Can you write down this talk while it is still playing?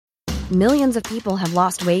Millions of people have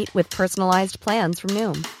lost weight with personalized plans from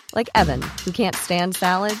Noom. Like Evan, who can't stand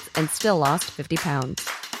salads and still lost 50 pounds.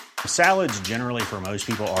 Salads generally for most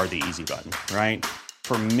people are the easy button, right?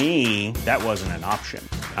 For me, that wasn't an option.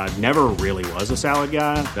 I never really was a salad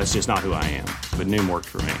guy. That's just not who I am. But Noom worked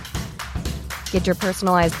for me. Get your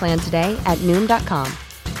personalized plan today at Noom.com.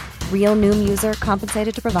 Real Noom user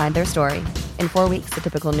compensated to provide their story. In 4 weeks, the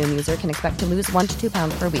typical Noom user can expect to lose 1 to 2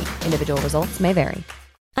 pounds per week. Individual results may vary.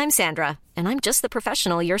 I'm Sandra, and I'm just the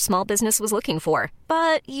professional your small business was looking for.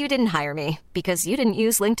 But you didn't hire me because you didn't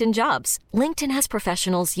use LinkedIn Jobs. LinkedIn has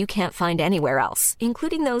professionals you can't find anywhere else,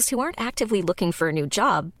 including those who aren't actively looking for a new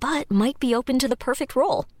job, but might be open to the perfect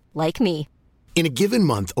role, like me. In a given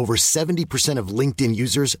month, over 70% of LinkedIn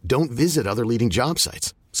users don't visit other leading job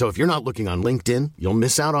sites. So if you're not looking on LinkedIn, you'll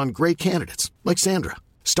miss out on great candidates like Sandra.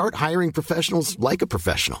 Start hiring professionals like a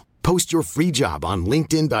professional. Post your free job on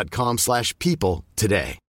linkedin.com/people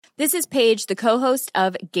today. This is Paige, the co-host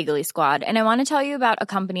of Giggly Squad, and I want to tell you about a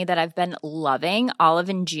company that I've been loving,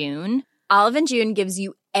 Olive & June. Olive & June gives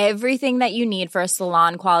you everything that you need for a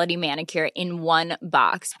salon-quality manicure in one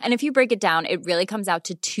box. And if you break it down, it really comes out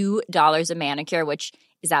to $2 a manicure, which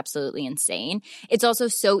is absolutely insane. It's also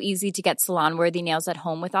so easy to get salon-worthy nails at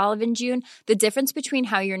home with Olive & June. The difference between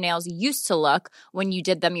how your nails used to look when you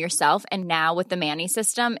did them yourself and now with the Mani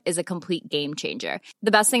system is a complete game changer.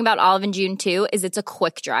 The best thing about Olive & June, too, is it's a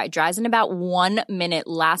quick dry. Dries in about 1 minute,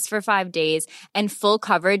 lasts for 5 days, and full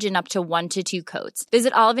coverage in up to 1 to 2 coats.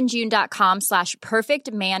 Visit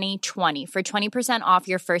oliveandjune.com/perfectmani20 for 20% off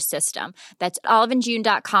your first system. That's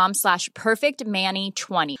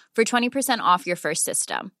oliveandjune.com/perfectmani20 for 20% off your first system.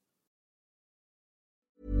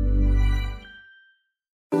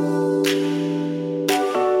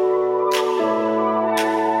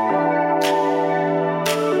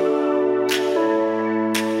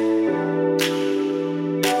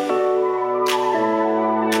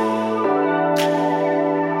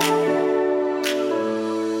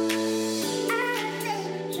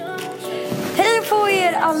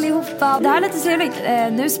 Allihopa. Det här är lite trevligt.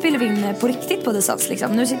 Nu spelar vi in på riktigt på Dissats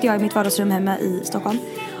liksom. Nu sitter jag i mitt vardagsrum hemma i Stockholm.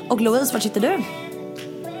 Och Louise, var sitter du?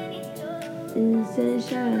 I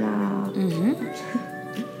Seychellerna.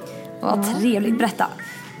 Vad trevligt, berätta.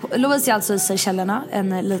 Louise är alltså i Seychellerna, en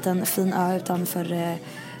liten fin ö utanför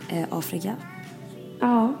Afrika.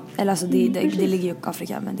 Ja. Eller alltså det ligger ju i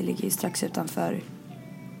Afrika, men det ligger ju strax utanför.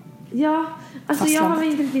 Ja, alltså jag har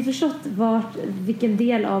inte riktigt förstått vilken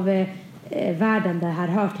del av världen det här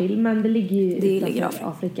hör till, men det ligger ju utanför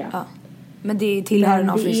Afrika. Ja. Men det tillhör den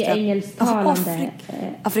afrikanska, det är engelsktalande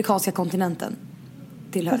afrikanska kontinenten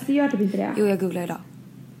tillhör. Fast det gör typ inte det. Jo, jag googlar idag.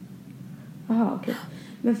 Jaha, okej.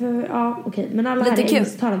 Men men alla här är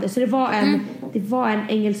engelsktalande. Så det var en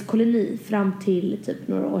engelsk koloni fram till typ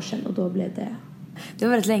några år sedan, och då blev det. Det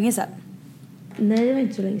var väldigt länge sedan. Nej, det var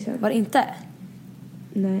inte så länge sedan. Var det inte?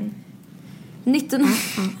 Nej. 19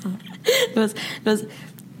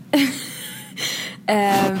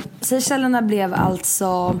 Seychellerna blev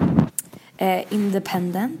alltså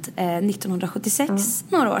independent 1976,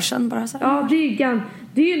 några år sedan bara så här. Ja,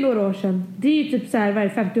 det är ju några år sedan. Det är ju typ så här,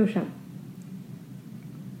 50 år sedan.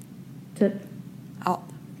 Typ. Ja,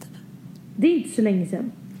 typ. Det är inte så länge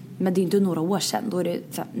sedan. Men det är inte några år sedan, då är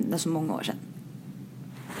det så många år sedan.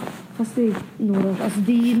 Fast det är några år sedan. Alltså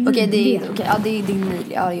det är ju Okej, det är din nyligen.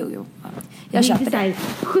 Ja, jo. Ja. Jag köper det. Det är inte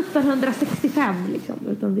så här 1765 liksom,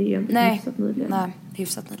 utan det är ju hyfsat nyligen. Nej,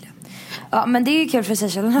 hyfsat nyligen. Ja, men det är kul för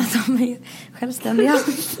Seychellerna att de är självständiga.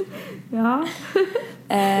 Ja.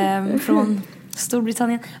 Från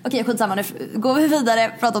Storbritannien. Okej, skitsamma, nu går vi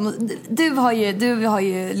vidare. Prata om, du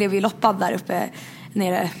lever ju loppad där uppe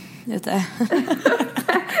nere ute.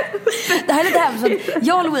 Det här är lite hemskt.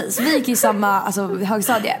 Jag och Louise, vi gick i samma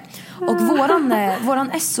högstadie. Och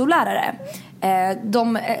våran SO-lärare,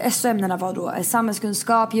 de SO-ämnena var då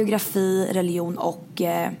samhällskunskap, geografi, religion och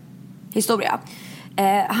historia.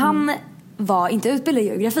 Han var inte utbildad i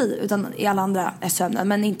geografi utan i alla andra SO-ämnen,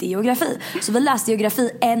 men inte i geografi. Så vi läste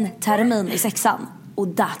geografi en termin i 6:an. Och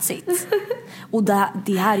that's it. Och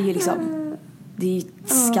det här är ju liksom, det är ju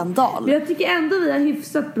skandal. Men jag tycker ändå vi har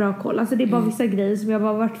hyfsat bra koll. Alltså det är bara vissa grejer som jag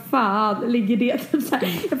bara, vart fan ligger det?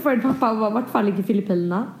 Jag får en pappa och bara, vart fan ligger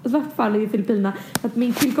Filippinerna? Alltså vart fan ligger Filippinerna? Att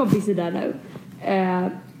min killkompis är där nu.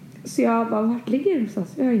 Så jag bara, vart ligger det någonstans?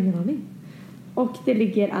 Jag har ingen aning. Och det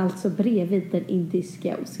ligger alltså bredvid den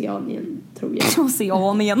Indiska oceanen, tror jag.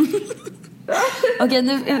 Oceanen. Okej,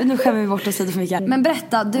 nu skämmer vi bort oss lite för mycket. Men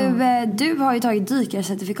berätta, du har ju tagit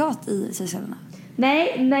dykarcertifikat i Seychellerna.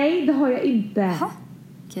 Nej, det har jag inte. Jaha,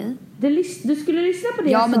 okej. Du skulle lyssna på det.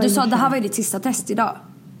 Ja, men du sa det här var ju ditt sista test idag.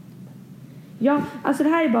 Ja, alltså det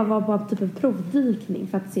här var bara typ en provdykning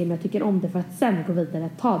för att se om jag tycker om det, för att sen gå vidare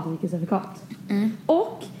och ta dykcertifikat.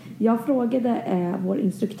 Och jag frågade vår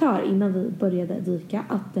instruktör innan vi började dyka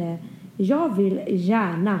att jag vill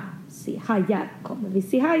gärna se hajar. Kommer vi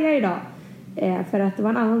se hajar idag? För att det var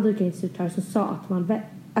en annan dykarinstruktör som sa att man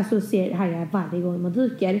ser hajar varje gång man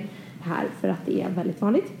dyker här, för att det är väldigt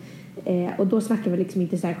vanligt. Och då snackar vi liksom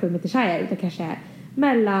inte så här 7 meters hajar, utan kanske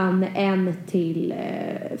mellan 1 till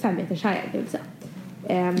 5 meters hajar, det vill säga.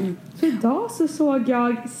 Så idag så såg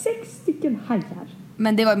jag 6 stycken hajar.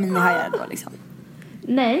 Men det var minihajar då liksom?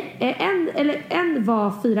 Nej, en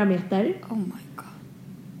var 4 meter. Oh my god.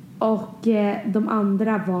 Och de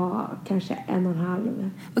andra var kanske 1,5.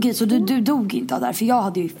 Okej, så du dog inte av det här? För jag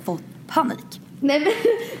hade ju fått panik. Nej, men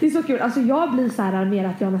det är så kul. Alltså jag blir så här mer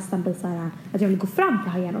att jag nästan blir så här att jag vill gå fram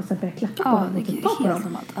till hajarna och sen börja klappa på dem och typ ta på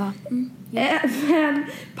dem. Men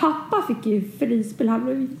pappa fick ju frispel. Han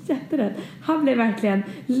blev jätterädd. Han blev verkligen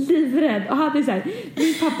livrädd. Och han är så här,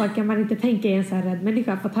 min pappa kan man inte tänka är en så här rädd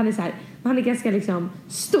människa, för att han är så här, han är ganska liksom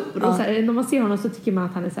stor. Och så här, när man ser honom så tycker man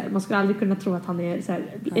att han är så här, man skulle aldrig kunna tro att han är så här,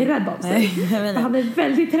 är rädd av sig. Han är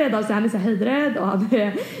väldigt rädd av sig. Han är så här höjdrädd och han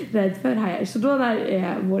är rädd för hajar. Så då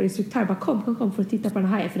när vår instruktör bara kom för att titta på den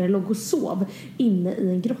här, för den låg och sov inne i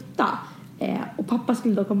en grotta. Och pappa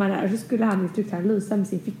skulle då komma där, och så skulle han instruktören lysa med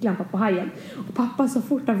sin ficklampa på hajen. Och pappa så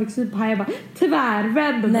fort han fick syn på hajen bara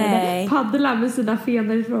tvärvände, paddla med sina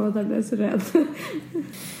fenor ifrån, och han blev så rädd.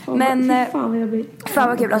 Men fan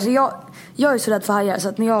vad kul. Alltså jag är så rädd för hajar, så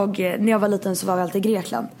att när jag var liten så var vi alltid i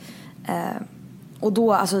Grekland. Och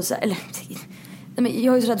då alltså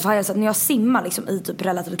jag är så rädd för hajar så att när jag simmar liksom i typ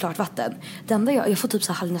relativt klart vatten, det enda jag får typ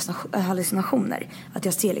så hallucinationer, att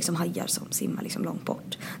jag ser liksom hajar som simmar liksom långt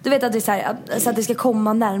bort. Du vet att det är så här, så att det ska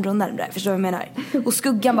komma närmare och närmare, förstår du vad jag menar? Och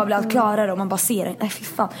skuggan bara blir allt klarare och man bara ser den. Nej fy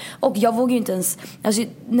fan. Och jag vågar ju inte ens, alltså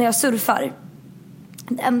när jag surfar,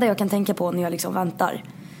 det enda jag kan tänka på när jag liksom väntar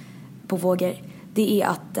på vågor, det är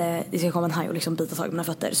att det ska komma en haj och liksom bita tag i mina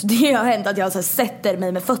fötter. Så det har hänt att jag så här sätter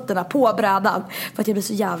mig med fötterna på brädan för att jag blir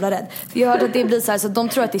så jävla rädd. För jag hörde att det blir så här, så de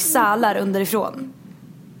tror att det är sälar underifrån.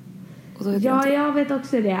 Och då ja, jag vet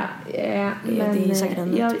också det. Men det är säkert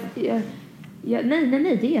en nej,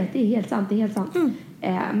 det är helt sant. Det är helt sant.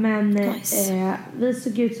 Men nice. Vi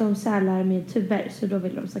såg ut som sälar med tuber, så då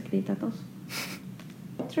vill de säkert inte äta oss.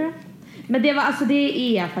 Tror jag. Men det var, alltså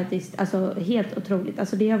det är faktiskt alltså helt otroligt.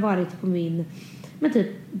 Alltså det har varit på min typ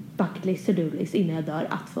bucketlist, to-do-list innan jag dör,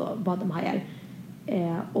 att få bada med hajar.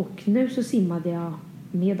 Och nu så simmade jag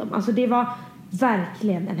med dem. Alltså det var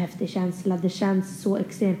verkligen en häftig känsla. Det känns så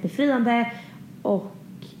extremt befriande. Och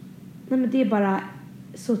nej, men det är bara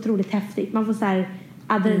så otroligt häftigt. Man får så här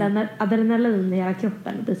adrenalin i hela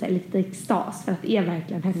kroppen. Och det är så här lite extas, för att det är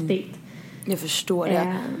verkligen häftigt. Jag förstår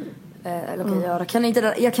det.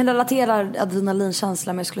 Jag kan relatera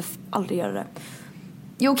adrenalinkänsla, men jag skulle aldrig göra det.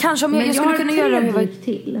 Jo, kanske om jag skulle kunna göra det om jag var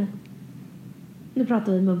till. Nu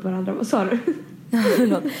pratar vi med varandra. Vad sa du?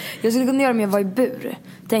 Jag skulle kunna göra det om jag var i bur,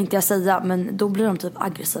 tänkte jag säga, men då blir de typ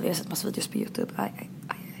aggressiva. Jag har sett massa videos på YouTube. Aj.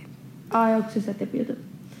 Ja, jag har också sett det på YouTube.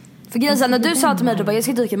 För grejen är, när du sa till mig då bara, jag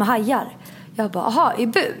ska dyka med hajar, jag bara, aha, i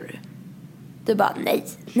bur? Du bara, nej,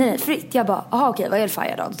 fritt. Jag bara, aha, okej, vad är det för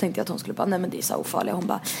hajar då? Då tänkte jag att hon skulle bara, nej men det är så ofarligt. Hon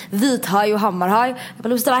bara, vithaj och hammarhaj. Jag bara,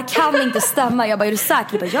 Lucia, det här kan inte stämma. Jag bara, är du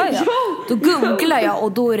säker? Jag bara, ja. Då googlar jag,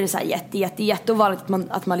 och då är det så här jätte ovanligt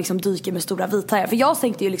att man liksom dyker med stora vithajar. För jag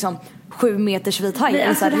tänkte ju liksom 7 meters vithajar. Nej,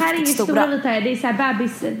 alltså det här är inga stora vithajar. Det är så här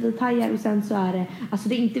bebis vithajar, och sen så är det, alltså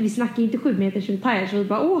det är inte, vi snackar inte 7 meters vithajar. Så vi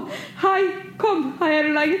bara, haj, kom, hajar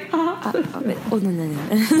du läget? Nej.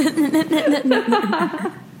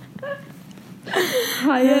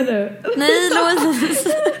 Hajar du? Nej, Louise.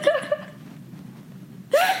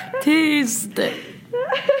 Tyst.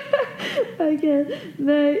 Okej,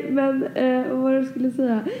 nej, men vad jag skulle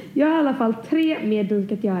säga, jag har i alla fall 3 mer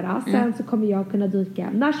dyk att göra. Sen så kommer jag kunna dyka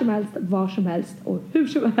när som helst, var som helst och hur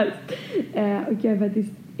som helst. Och jag är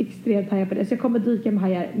faktiskt extremt taggad på det. Så jag kommer dyka med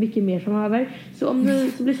hajar mycket mer framöver. Så om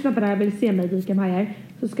ni som lyssnar på det här vill se mig dyka med hajar,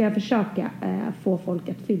 så ska jag försöka få folk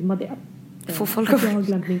att filma det. Få folk jag har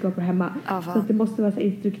glömt min GoPro hemma. Så att det måste vara så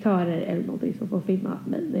instruktörer eller någonting som får filma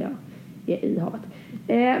mig när jag är i havet.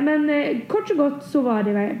 Men kort så gott så var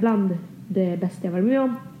det bland det bästa jag varit med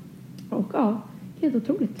om. Och ja, helt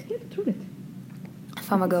otroligt.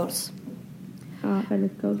 Fan vad goals. Ja,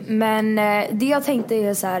 väldigt goals. Men det jag tänkte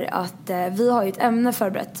är så här att vi har ju ett ämne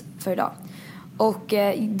förberett för idag. Och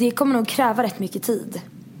det kommer nog kräva rätt mycket tid.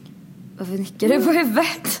 Varför nickar du på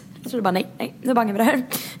huvudet? Jag tror bara nej, nu bangar vi det här.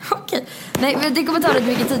 Okej. Nej, det kommer ta rätt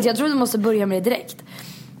mycket tid. Jag tror du måste börja med det direkt.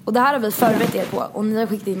 Och det här har vi förberett er på. Och ni har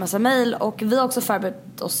skickat in massa mejl. Och vi har också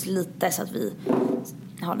förberett oss lite så att vi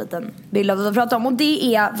ha en liten bild av vad vi pratar om. Och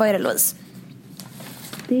det är, vad är det Louise?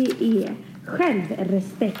 Det är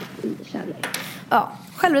självrespekt i kärlek. Ja,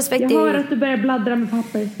 självrespekt. Jag hör att du börjar bladdra med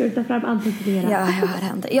papper. Ska du ta fram anteckningar? Ja, jag hör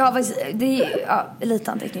henne. Ja, det är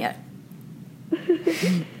lite anteckningar.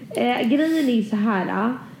 Grejen är så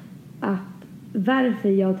här att varför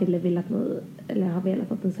jag till vill att har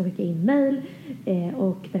velat att ni ska skicka in mejl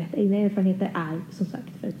och berätta egna erfarenheter är som sagt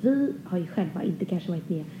för att vi har ju själva inte kanske varit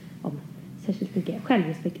med om särskilt mycket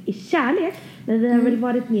självrespekt i kärlek, men vi har väl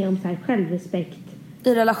varit med om så här självrespekt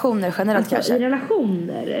i relationer generellt, alltså, kanske i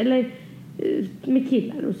relationer eller med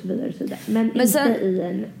killar och så vidare och så vidare. Men sen, inte i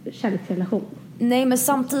en kärleksrelation. Nej, men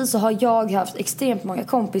samtidigt så har jag haft extremt många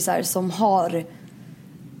kompisar som har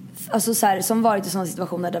alltså så här, som varit i sådana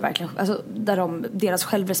situationer där verkligen, alltså där deras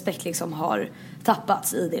självrespekt liksom har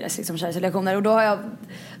tappats i deras liksom kärleksrelationer. Och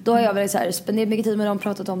då har jag väl så här spenderat mycket tid med dem,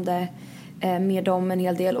 pratat om det med dem en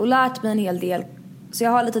hel del och lärt mig en hel del. Så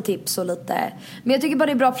jag har lite tips och lite, men jag tycker bara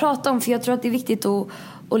det är bra att prata om, för jag tror att det är viktigt att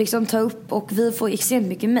liksom ta upp, och vi får extremt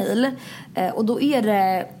mycket mejl och då är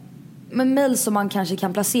det mejl som man kanske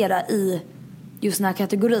kan placera i just den här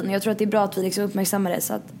kategorin. Jag tror att det är bra att vi liksom uppmärksammar det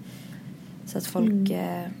så att folk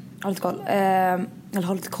har lite koll. Eller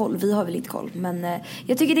har lite koll, vi har väl inte koll, men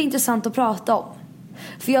jag tycker det är intressant att prata om.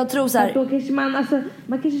 För jag tror så här, då kanske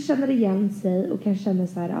man kanske känner igen sig och kanske känner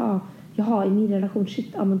så här, jaha, i min relation,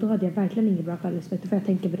 men då hade jag verkligen ingen bra självrespekt, för jag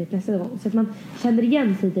tänker på det nästa gång. Så att man känner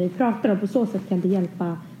igen sig det vi pratar om, på så sätt kan det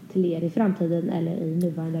hjälpa till er i framtiden eller i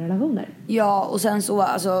nuvarande relationer. Ja, och sen så,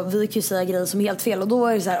 alltså, vi kan ju säga grejer som är helt fel, och då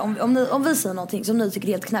är det så här, om vi säger någonting som ni tycker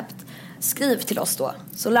är helt knäppt, skriv till oss då,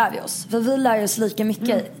 så lär vi oss. För vi lär oss lika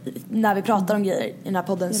mycket när vi pratar om grejer i den här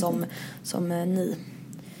podden som ni,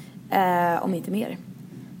 om inte mer.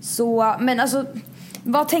 Så, men alltså,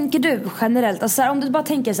 vad tänker du generellt? Alltså, om du bara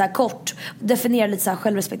tänker så här kort, definiera lite så här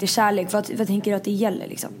självrespekt och kärlek, vad tänker du att det gäller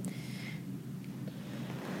liksom?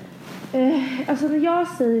 Alltså när jag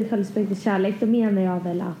säger självrespekt och kärlek, då menar jag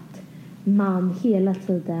väl att man hela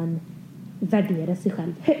tiden värderar sig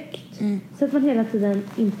själv högt. Så att man hela tiden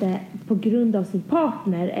inte på grund av sin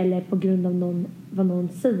partner eller på grund av vad någon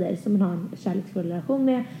säger som man har en kärleksfull relation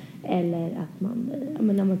med, eller att man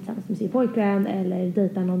tillsammans med sin pojkvän eller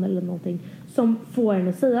dejtar någon eller någonting som får en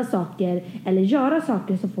att säga saker eller göra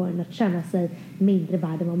saker som får en att känna sig mindre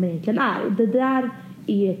värd än vad man egentligen är. Och det där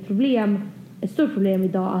är ett stort problem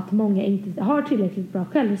idag, att många inte har tillräckligt bra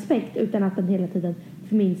självrespekt, utan att den hela tiden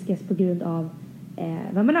förminskas på grund av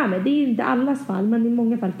vad man är med. Det är inte allas fall, men i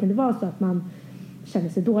många fall kan det vara så att man känner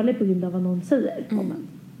sig dålig på grund av vad någon säger om en.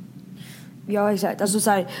 Ja, exakt. Alltså, så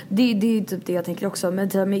här, det är typ det jag tänker också. Men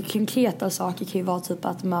det med konkreta saker kan ju vara typ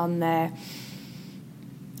att man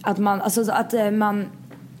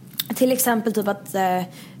till exempel typ att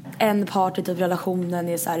en part i typ relationen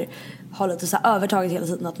är så här, har lite så här övertaget hela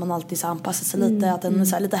tiden, att man alltid så anpassar sig lite, att en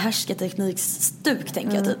så här lite härskarteknikstuk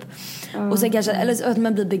tänker jag typ. Och sen kanske, eller att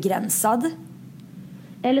man blir begränsad.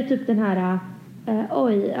 Eller typ den här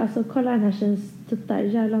oj, alltså kolla den här tjejens tuttar,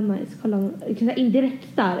 jävla nice, kolla, indirekt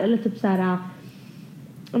där, eller typ så här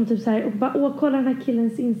typ så här, och bara, kolla den här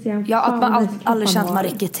killens Instagram. Ja, att man aldrig känner att man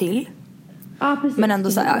räcker till. Ja, precis. Men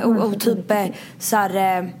ändå så här, och typ så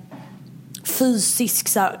här fysisk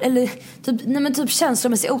så här, eller typ, nej men typ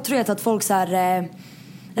känslomässig otrohet, att folk så här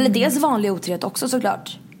eller dels vanlig otrohet också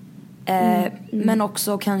såklart. Men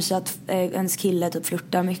också kanske att ens kille typ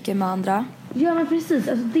flirtar mycket med andra. Ja, men precis,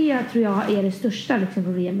 alltså det tror jag är det största liksom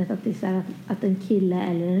problemet, att det är så här, att en kille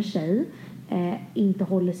eller en tjej inte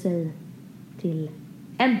håller sig till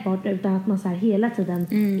en partner, utan att man så här hela tiden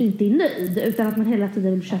inte är nöjd, utan att man hela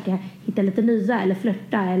tiden vill försöka hitta lite nya eller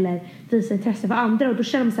flirta eller visa intresse för andra, och då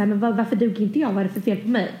känner man så här, men varför duger inte jag, vad är det för fel på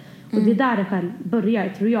mig? Och det är där det själv börjar,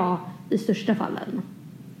 tror jag, i största fallen.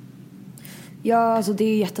 Ja, alltså det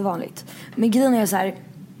är jättevanligt. Men grejen är så här,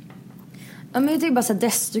 men jag tycker bara så här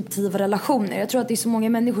destruktiva relationer. Jag tror att det är så många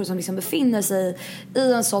människor som liksom befinner sig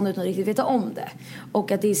i en sån utan att riktigt veta om det.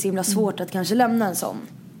 Och att det är så himla svårt att kanske lämna en sån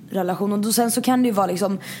relation. Och då sen så kan det ju vara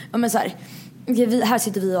liksom, ja men så här, här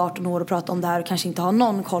sitter vi 18 år och pratar om det här och kanske inte har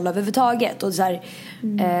någon koll överhuvudtaget. Och så här,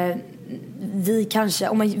 vi kanske,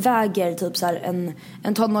 om man väger typ så här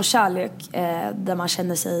en tonårskärlek där man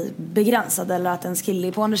känner sig begränsad, eller att ens kille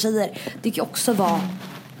är på andra tjejer, det kan också vara,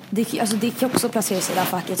 det kan också placera sig i det här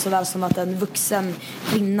facket, såväl som att en vuxen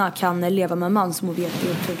kvinna kan leva med en man som hon vet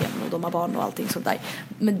är otrogen och de har barn och allting sånt där.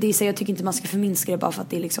 Men det är så, jag tycker inte man ska förminska det bara för att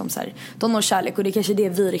det är liksom så här tonårskärlek, och det är kanske det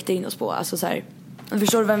vi riktar in oss på, alltså så här,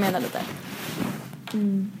 förstår du vad jag menar lite?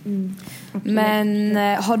 Men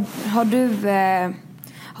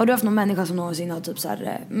har du haft någon människa som någonsin har typ så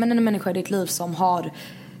här, men en människa i ditt liv som har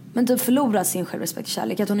men typ förlorat sin självrespekt och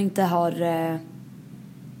kärlek, att hon inte har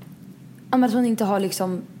att hon inte har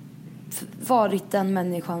liksom varit den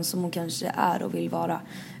människan som hon kanske är och vill vara.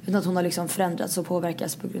 Utan att hon har liksom förändrats och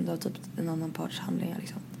påverkats på grund av typ en annan parts handlingar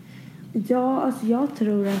liksom. Ja, alltså jag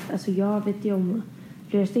tror att, alltså jag vet ju om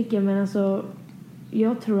flera stycken, men alltså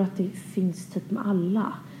jag tror att det finns typ med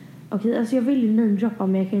alla. Okej, alltså jag vill ju namedroppa,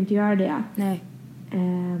 men jag kan inte göra det. Nej.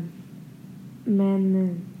 Men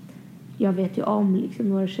jag vet ju om liksom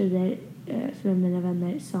några tjejer som är mina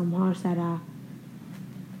vänner som har så här,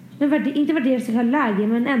 inte värderat sig själv läge,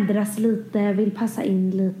 men ändras lite, vill passa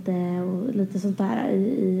in lite och lite sånt där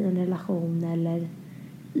i en relation eller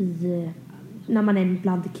i när man är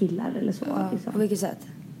bland killar eller så. Ja, liksom. på vilket sätt?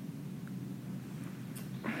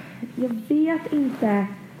 Jag vet inte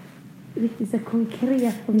riktigt så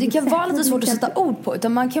konkret på det kan sätt. vara lite svårt att sätta ord på,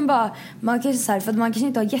 utan man kan så här, för att man kanske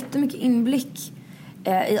inte har jättemycket inblick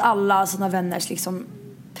i alla såna vänners liksom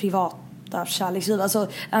privata kärleksliv. Alltså,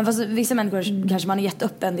 även fast vissa människor kanske man är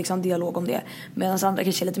jätteöppen liksom dialog om det, medan andra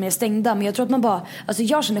kanske är lite mer stängda. Men jag tror att man bara, alltså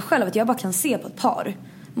jag känner själv att jag bara kan se på ett par,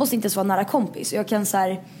 måste inte ens vara nära kompis. Jag kan så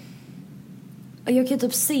här, jag kan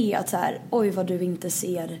typ se att så här, oj vad du inte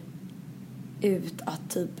ser ut att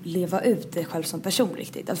typ leva ut dig själv som person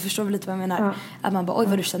riktigt. Jag förstår väl lite vad jag menar. Ja. Att man bara, oj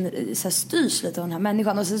vad du känner, så här, styrs lite av den här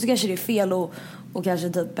människan. Och sen så kanske det är fel och kanske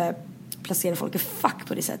typ placera folk i fack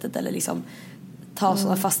på det sättet. Eller liksom ta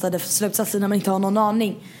sådana fastade slutsatser när man inte har någon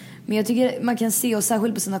aning. Men jag tycker man kan se, och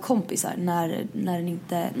särskilt på sina kompisar,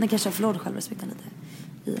 när kanske har förlorat självrespekten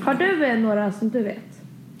lite. Har du några som du vet?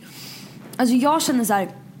 Alltså jag känner så här.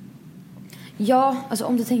 Ja, alltså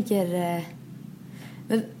om du tänker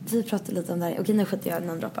men vi pratade lite om det här. Okej, nu skiter jag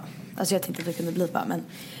en droppa. Alltså jag tänkte att det kunde bli bara, men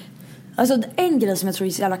alltså en grej som jag tror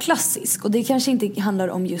är så jävla klassisk, och det kanske inte handlar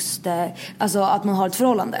om just alltså att man har ett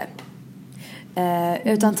förhållande,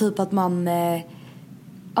 utan typ att man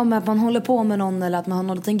att man håller på med någon, eller att man har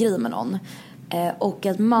någon liten grej med någon, och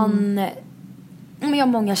att man men jag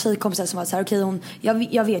har många tjejkompisar som var så här, okej,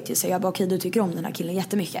 jag vet ju så jag bara, okej, du tycker om den här killen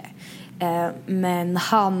jättemycket, men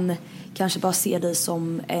han kanske bara ser dig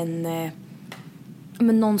som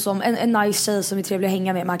men någon som en nice tjej som är trevlig att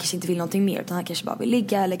hänga med, man kanske inte vill någonting mer, utan han kanske bara vill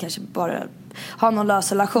ligga eller kanske bara ha någon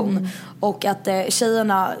lös relation. Och att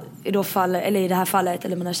tjejerna i då fall, eller i det här fallet,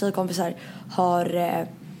 eller mina tjejkompisar har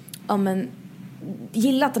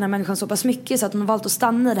gillat den här människan så pass mycket så att de har valt att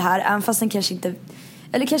stanna i det här, även fast den kanske inte,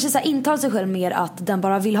 eller kanske så här intalar sig själv mer att den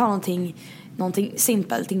bara vill ha någonting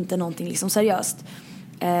simpelt, inte någonting liksom seriöst.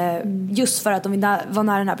 Just för att de vill vara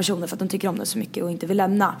nära den här personen, för att de tycker om den så mycket och inte vill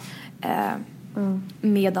lämna.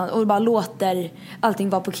 Medan, och bara låter allting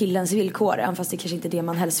vara på killens villkor, även fast det kanske inte är det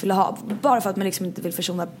man helst vill ha, bara för att man liksom inte vill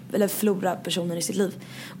förlora personen i sitt liv.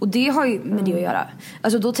 Och det har ju med det att göra.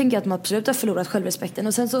 Alltså då tänker jag att man absolut har förlorat självrespekten.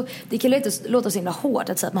 Och sen så, det kan låta så himla hårt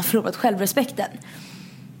att säga att man har förlorat självrespekten.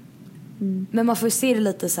 Men man får se det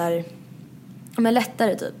lite så här, men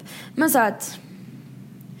lättare typ. Men så att,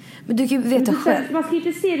 men du kan ju veta själv. Man ska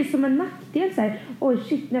inte se det som en nackdel så här, oj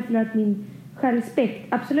shit, när jag förlorat min självrespekt.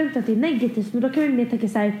 Absolut att det är negativt, men då kan vi mer tänka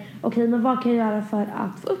så här, okej, men vad kan jag göra för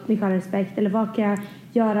att få upp min självrespekt? Eller vad kan jag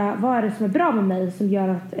göra, vad är det som är bra med mig som gör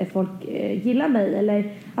att folk gillar mig?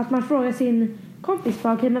 Eller att man frågar sin kompis,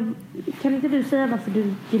 okej, men kan inte du säga varför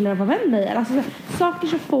du gillar att vara vän med mig? Alltså saker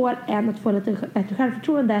som får en att få lite bättre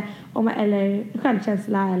självförtroende eller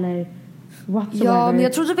självkänsla eller whatsoever. Ja, men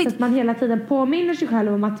jag tror typ att man hela tiden påminner sig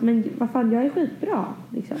själv om att, men vad fan, jag är skitbra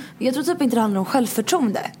liksom. Jag tror typ inte det handlar om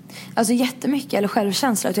självförtroende, alltså jättemycket, eller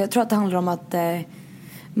självkänsla. Jag tror att det handlar om att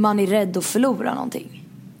man är rädd att förlora någonting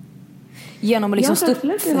genom att liksom stå upp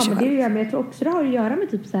för sig själv. Men jag tror också det har att göra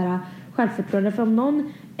med typ så här självförtroende. För om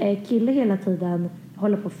någon kille hela tiden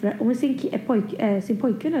håller på om sin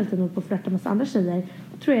pojkvän hela tiden håller på att flirta med andra tjejer,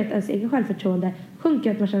 då tror jag att ens egen självförtroende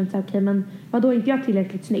sjunker, att man känner sig okej, men vadå, är inte jag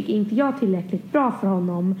tillräckligt snygg? Är inte jag tillräckligt bra för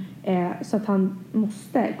honom så att han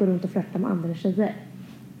måste gå runt och flirta med andra tjejer?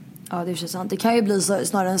 Ja, det är sant. Det kan ju bli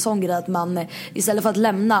snarare en sån grej att man istället för att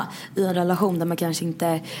lämna i en relation där man kanske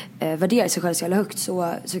inte värderar sig själv så jävla högt,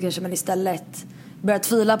 så kanske man istället börjar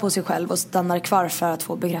tvivla på sig själv och stannar kvar för att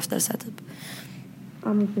få bekräftelse typ.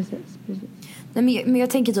 Ja, men precis. Nej, men jag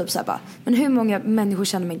tänker typ så här bara, men hur många människor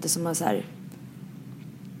känner man inte som är så här,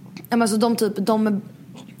 alltså de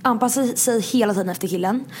anpassar sig hela tiden efter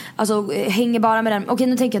killen. Alltså hänger bara med den. Okej,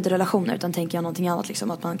 nu tänker jag inte relationer, utan tänker jag någonting annat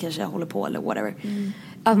liksom, att man kanske håller på eller whatever.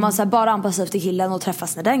 Att man så här, bara anpassar sig efter killen och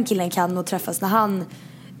träffas när den killen kan, och träffas när han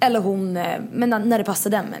eller hon, men när det passar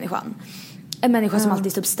den människan. En människa som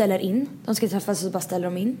alltid typ ställer in. De ska träffas och så bara ställer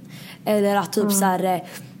de in. Eller att typ så här,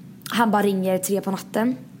 han bara ringer 3 på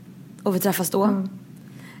natten och vi träffas då.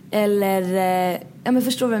 Eller ja, men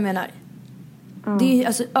förstår vad jag menar. Det är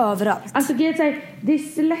alltså överallt. Alltså det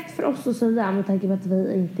är så lätt för oss att säga med tanke på att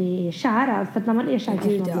vi inte är kära. För att när man är kär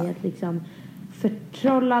kanske man blir helt liksom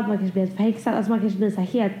förtrollad, man kanske blir helt förhäxad. Alltså man kanske blir så här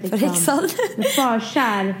helt liksom förhäxad?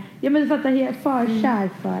 Förkär. Ja men du fattar, helt förkär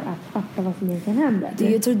för att fatta vad som egentligen händer.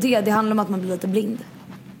 Jag tror det handlar om att man blir lite blind.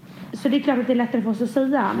 Så det är klart att det är lättare för oss att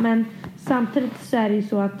säga. Men samtidigt så är det ju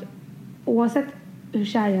så att oavsett hur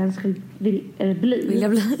kär jag än skulle vill jag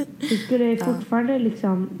bli. Så skulle jag fortfarande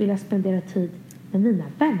liksom vilja spendera tid med mina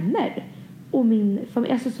vänner och min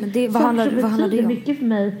familj. Alltså, men det, vad handlar det om? Mycket för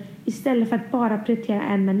mig istället för att bara prioritera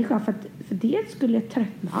en människa. För det skulle jag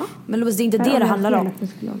tröttna. Men Louise, det är inte det handlar om.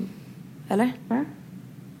 Eller? Va?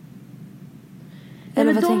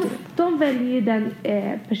 Eller vad tänker du? De väljer ju den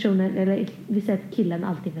personen, eller vi säger att killen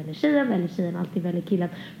alltid väljer tjejen, eller tjejen alltid väljer killen.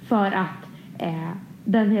 För att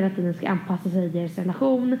den hela tiden ska anpassa sig i deras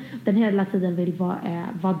relation. Den hela tiden vill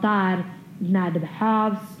vara där när det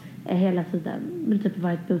behövs. Hela tiden. Men typ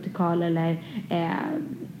vara ett boutique eller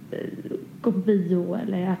gå på bio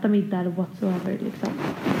eller äta middag eller whatsoever liksom.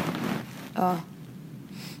 Ja,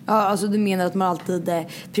 alltså du menar att man alltid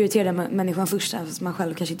prioriterar människan först fast man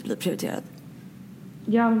själv kanske inte blir prioriterad.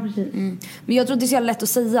 Ja, precis. Men jag tror det är så jävla lätt att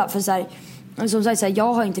säga. För så här, som sagt, så här,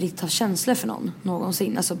 jag har inte riktigt haft känslor för någon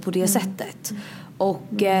någonsin. Alltså på det sättet.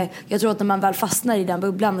 Och jag tror att när man väl fastnar i den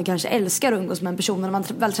bubblan och kanske älskar att umgås med en person, när man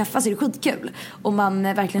väl träffas är det skitkul. Och man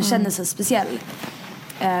verkligen känner sig speciell.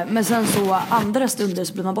 Men sen så andra stunder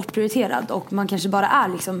så blir man bortprioriterad. Och man kanske bara är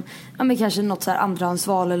liksom, ja men kanske något så här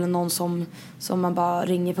andrahandsval eller någon som man bara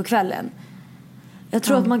ringer på kvällen. Jag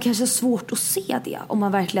tror att man kanske har svårt att se det. Om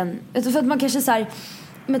man verkligen, för att man kanske så här,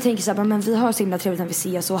 men tänker så här, men vi har så himla trevligt när vi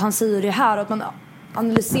ses och han säger det här och att man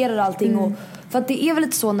analyserar allting och för att det är väl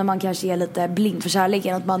lite så när man kanske är lite blind för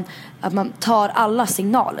kärleken att man tar alla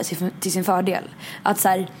signaler till sin fördel. Att så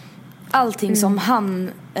här, allting som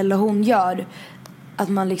han eller hon gör, att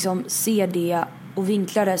man liksom ser det och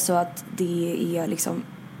vinklar det så att det är liksom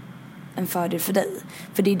en fördel för dig.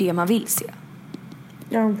 För det är det man vill se.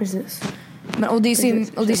 Ja, precis. Men, och det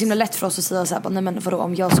är så himla lätt för oss att säga så här, nej men vadå,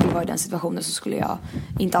 om jag skulle vara i den situationen så skulle jag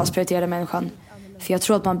inte alls prioritera människan. För jag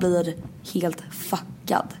tror att man blir helt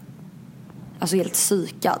fuckad. Alltså helt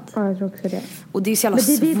psykad. Ja, jag tror också det. Och det är så jävla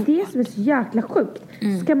men det är det som är så jäkla sjukt.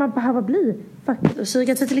 Ska man behöva bli fuckad och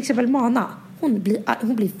psykad? För till exempel Mana, hon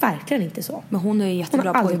blir verkligen inte så. Men hon är ju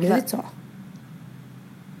jättebra på aldrig blivit så.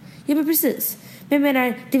 Ja men precis. Men jag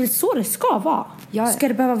menar, det är väl så det ska vara. Ja. Ska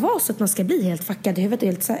det behöva vara så att man ska bli helt fuckad i huvudet och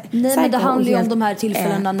helt nej, men det handlar ju om de här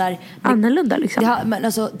tillfällena när annorlunda liksom. Men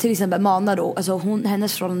alltså till exempel Mana då, alltså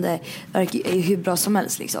hennes förhållande är ju hur bra som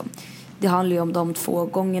helst liksom. Det handlar ju om de 2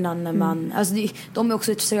 gångerna när man alltså de är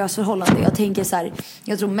också ett seriöst förhållande. Jag tänker så här,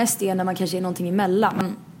 jag tror mest det är när man kanske är någonting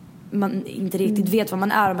emellan. Man inte riktigt vet vad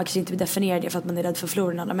man är och man kanske inte vill definiera det för att man är rädd för att förlora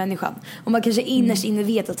den andra människan. Och man kanske innerst inne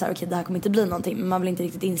vet att så här, okej, det här kommer inte bli någonting, men man vill inte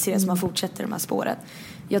riktigt inse det så man fortsätter de här spåren.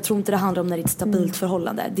 Jag tror inte det handlar om när det är ett stabilt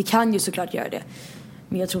förhållande. Det kan ju såklart göra det.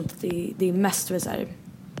 Men jag tror inte att det är mest för så här,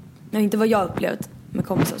 inte vad jag upplevt med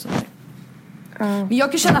kompisar och sådär. Men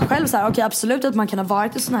jag kan känna själv så här, okej, absolut att man kan ha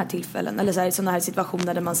varit i sådana här tillfällen eller så här, i sådana här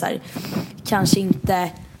situationer där man så här, kanske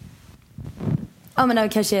inte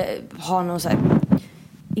kanske har någon så här,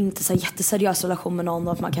 inte så här jätteseriös relation med någon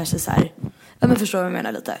och att man kanske så här, men förstår vad jag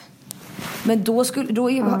menar lite. Men då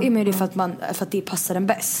är man ju det för att det passar den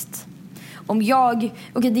bäst. Om jag,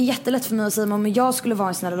 det är jättelätt för mig att säga, men om jag skulle vara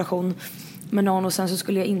i en sån här relation med någon och sen så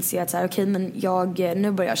skulle jag inse att så här, okej, men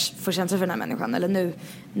nu börjar jag få känsla för den här människan eller nu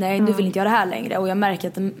vill inte jag det här längre och jag märker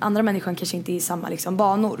att den andra människan kanske inte är i samma liksom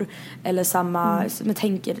banor eller samma men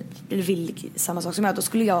tänker eller vill samma sak som jag, då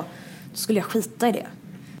skulle jag skita i det.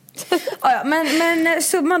 Ja, men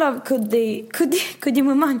summan av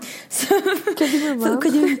kuddimumang.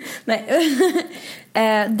 Nej.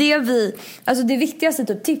 Det viktigaste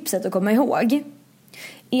typ tipset att komma ihåg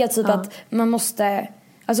är typ att man måste,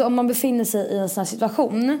 alltså om man befinner sig i en sån här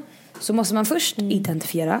situation så måste man först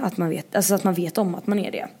identifiera att man vet, alltså att man vet om att man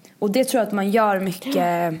är det. Och det tror jag att man gör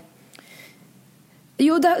mycket.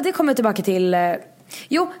 Jo, det kommer jag tillbaka till.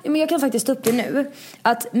 Men jag kan faktiskt ta upp det nu.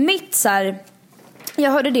 Att mitt så här,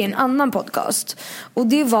 jag hörde det i en annan podcast. Och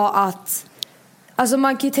det var att alltså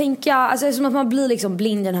man kan ju tänka, alltså som att man blir liksom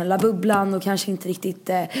blind i den här lilla bubblan och kanske inte riktigt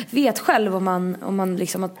vet själv om man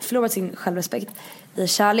liksom har förlorat sin självrespekt i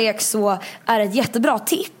kärlek, så är det ett jättebra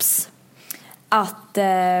tips att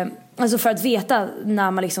alltså för att veta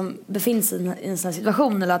när man liksom befinner sig i en sån här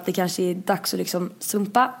situation eller att det kanske är dags att liksom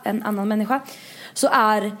sumpa en annan människa, så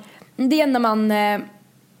är det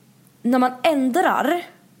när man ändrar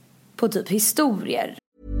på typ historier.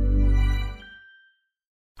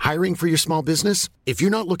 Hiring for your small business? If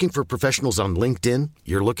you're not looking for professionals on LinkedIn,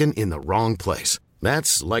 you're looking in the wrong place.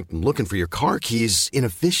 That's like looking for your car keys in a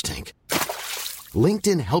fish tank.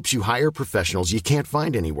 LinkedIn helps you hire professionals you can't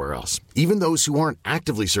find anywhere else, even those who aren't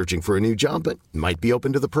actively searching for a new job but might be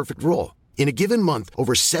open to the perfect role. In a given month,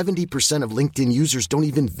 over 70% of LinkedIn users don't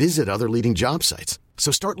even visit other leading job sites.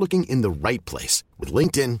 So start looking in the right place. With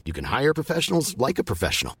LinkedIn, you can hire professionals like a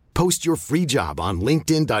professional. Post your free job on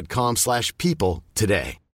linkedin.com/people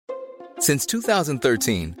today. Since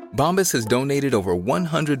 2013, Bombas has donated over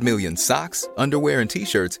 100 million socks, underwear, and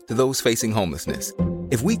T-shirts to those facing homelessness.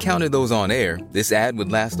 If we counted those on air, this ad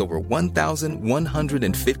would last over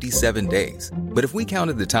 1,157 days. But if we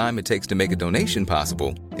counted the time it takes to make a donation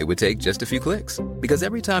possible, it would take just a few clicks. Because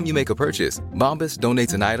every time you make a purchase, Bombas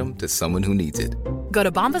donates an item to someone who needs it. Go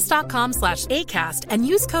to bombas.com/ACAST and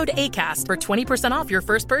use code ACAST for 20% off your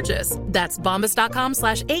first purchase. That's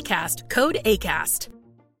bombas.com/ACAST, code ACAST.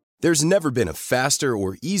 There's never been a faster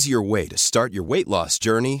or easier way to start your weight loss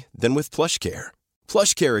journey than with PlushCare.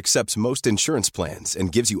 PlushCare accepts most insurance plans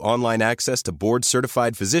and gives you online access to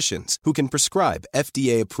board-certified physicians who can prescribe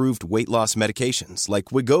FDA-approved weight loss medications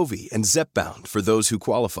like Wegovy and Zepbound for those who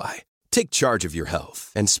qualify. Take charge of your health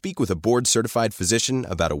and speak with a board-certified physician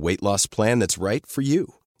about a weight loss plan that's right for you.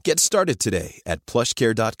 Get started today at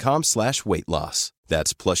plushcare.com/weightloss.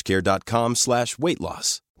 That's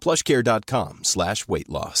plushcare.com/weightloss.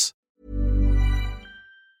 plushcare.com/weightloss.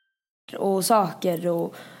 Och saker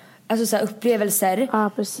och alltså så här upplevelser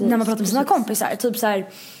när man pratar med sina kompisar. Typ så här,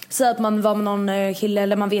 så att man var med någon kille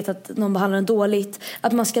eller man vet att någon behandlar en dåligt.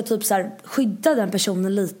 Att man ska typ så här skydda den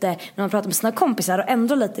personen lite när man pratar med sina kompisar och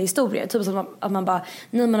ändra lite historier. Typ så att man bara,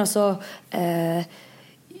 nej men alltså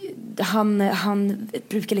han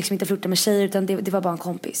brukar liksom inte flirta med tjejer utan det var bara en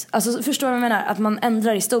kompis. Alltså förstår du vad jag menar? Att man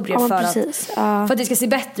ändrar historier för att det ska se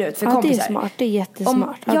bättre ut för kompisar. Det är smart, det är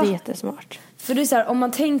jättesmart. Det är jättesmart. För det är så här, om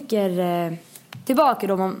man tänker tillbaka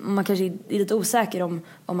då, om man kanske är lite osäker om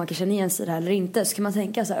man kan känna igen sig det här eller inte, så kan man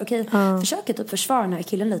tänka så här, okej, försöka typ försvara den här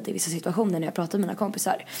killen lite i vissa situationer när jag pratar med mina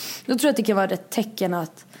kompisar. Då tror jag att det kan vara ett tecken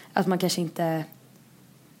att man kanske inte,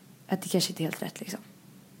 att det kanske inte är helt rätt liksom.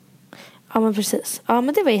 Ja men precis. Ja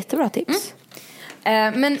men det var jättebra tips.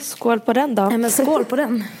 Men skål på den då. Men skål på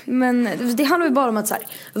den. Men det handlar ju bara om att så här,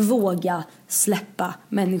 våga släppa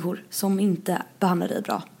människor som inte behandlar dig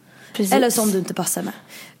bra. Precis. Eller som du inte passar med.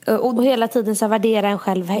 Och hela tiden så värdera en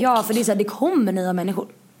själv högt. Ja, för det är så här, det kommer nya människor.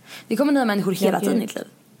 Det kommer nya människor hela tiden i ditt liv.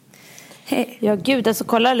 Hey. Ja gud, alltså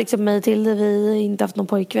kolla liksom mig till det. Vi har inte haft någon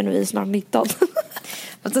pojkvän och vi är snart 19.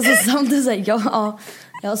 Alltså, som du säger, ja,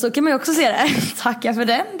 så kan man ju också se det. Tacka för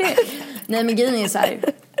den. Nej men grejen är så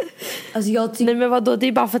här. Alltså nej men vadå, det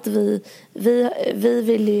är bara för att vi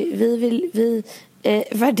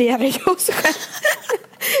värderar oss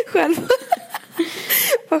själva.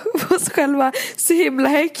 Oss själva så himla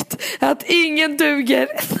högt att ingen duger.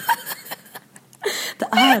 Det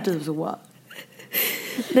är typ så.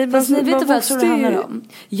 Nej, men ni vet vad jag tror det handlar om.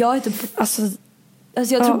 Jag är typ, alltså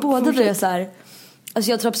jag tror båda vi är så här.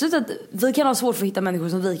 Alltså jag tror absolut att vi kan ha svårt för att hitta människor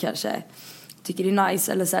som vi kanske tycker är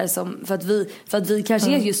nice eller så här, som för att vi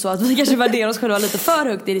kanske är just så att vi kanske värderar oss själva lite för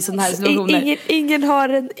högt i sådana här situationer. Ingen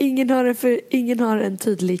har en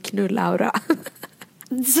tydlig knullaura.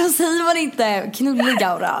 Så säger man inte knullig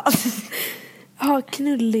aura. Ja,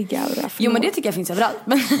 knullig aura. Förlåt. Jo, men det tycker jag finns överallt.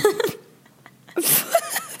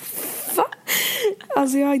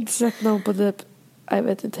 Alltså jag har inte sett någon på typ, jag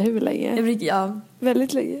vet inte hur länge. Ja.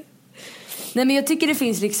 Väldigt länge. Nej, men jag tycker det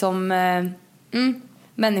finns liksom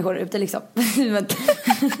människor ute liksom.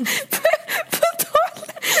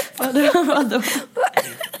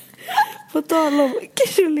 På tal om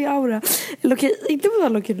knullig aura. Eller okej, inte på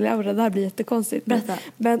tal om knullig aura. Det här blir jättekonstigt. Berätta.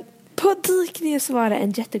 Men på dykningen så var det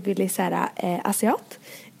en jättegullig så här, asiat.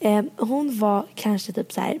 Hon var kanske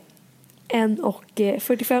typ så här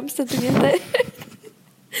 1,45 centimeter.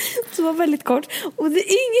 Så var väldigt kort. Och det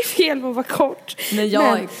är inget fel med att vara kort. Men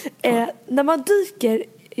när man dyker,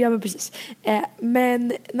 ja men precis.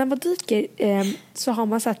 Men när man dyker så har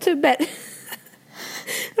man så här tuber.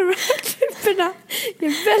 De här tuberna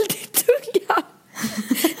är väldigt tunga.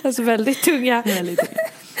 Alltså väldigt tunga.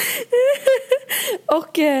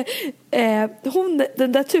 Och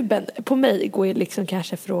den där tuben på mig går ju liksom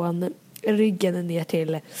kanske från ryggen ner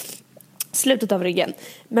till slutet av ryggen.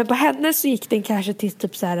 Men på henne så gick den kanske till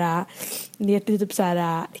typ så här ner till typ så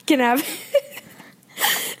här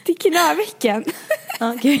till knävecken.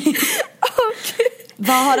 Okej.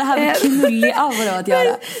 Vad har det här med knullig aura att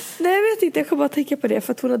göra? Nej, jag vet inte, jag kommer bara tänka på det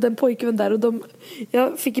för att hon hade en pojkvän där och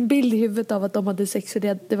jag fick en bild i huvudet av att de hade sex och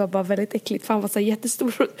det var bara väldigt äckligt för han var så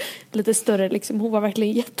jättestor, lite större liksom, hon var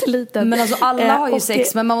verkligen jätteliten. Men alltså alla har ju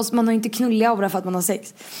sex, men man har inte knullig aura för att man har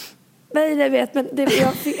sex. Nej, jag vet, men det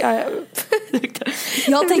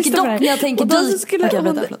jag tänker dock när jag tänker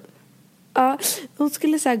dit. Ja, hon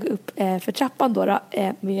skulle så här gå upp för trappan då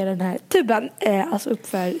med den här tuben, alltså upp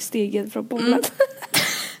för stegen från poolen.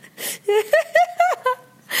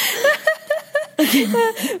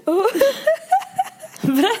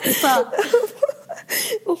 Berätta.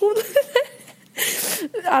 Och hon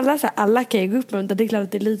alla kan ju gå upp med dem där. Det är klart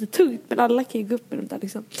att det är lite tungt, men alla kan ju gå upp med dem där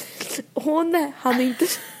liksom.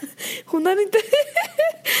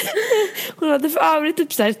 Hon hade för övrigt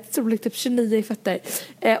typ så här storlek typ 29 i fötter.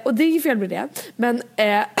 Och det är ju fel med det. Men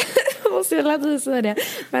måste jag lära säga det.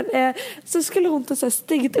 Men så skulle hon ta så här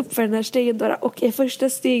steget upp för den här stegen då, och första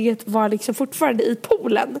steget var liksom fortfarande i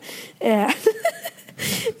poolen.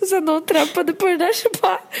 Och sen när hon trampade på den där så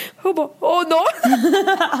bara hon bara, åh no.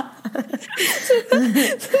 så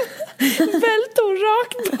välte hon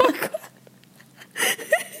rakt bakom.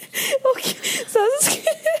 Och sen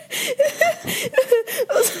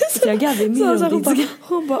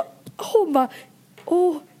hon bara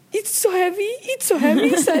åh, it's so heavy så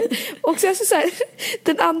här. Och sen så här,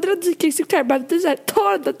 den andra dykarinstruktören bara så här,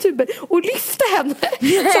 tar den där tuben och lyfter henne.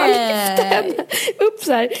 Så han lyfter henne upp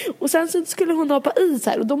så här. Och sen så skulle hon hoppa i så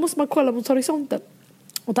här, och då måste man kolla mot horisonten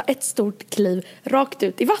och ta ett stort kliv rakt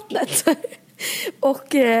ut i vattnet.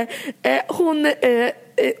 Och hon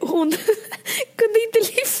kunde inte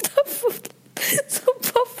lyfta foten, så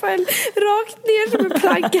bara föll rakt ner som en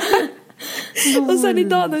planka. Och sen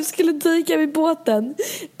idag när vi skulle dyka vid båten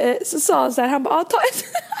så sa han så här, han bara ta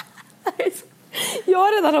ett. Jag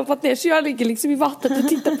har redan hoppat ner så jag ligger liksom i vattnet och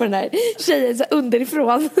tittar på den här tjejen så här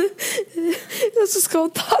underifrån. Och så ska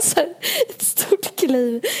hon ta så här ett stort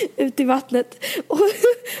kliv ut i vattnet. Och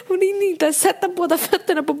hon hinner inte sätta båda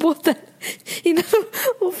fötterna på båten innan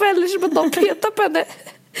hon fäller som att de petar på henne.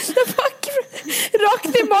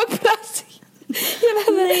 Rakt i magplats.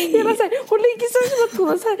 Hela så här, hon ligger så att hon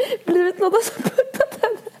har så här blivit någon som puttat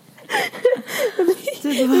henne.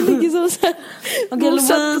 Hon ligger så här. Okej,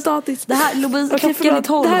 Louise, det här Louise, klockan är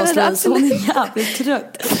 12 och slut, hon är jävligt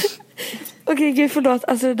trött. Okej, gud förlåt.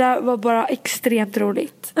 Alltså det där var bara extremt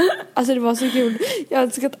roligt. Alltså det var så kul. Jag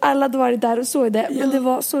önskar att alla hade varit där och såg det. Men det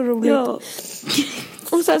var så roligt. Ja.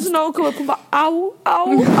 Och sen så när hon kom upp och bara au.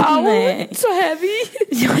 Så heavy.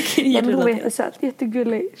 Men hon är jättesöt,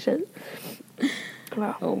 jättegullig tjej.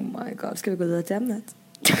 Wow. Oh my god, ska vi gå vidare till ämnet?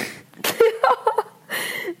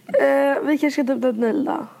 Vi kanske ska ta upp ett nyl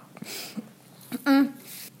då.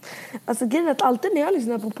 Alltså grejen är att alltid när jag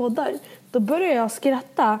lyssnar på poddar då börjar jag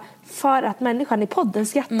skratta för att människan i podden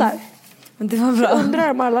skrattar. Men det var bra. Jag undrar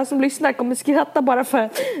om alla som lyssnar kommer skratta bara för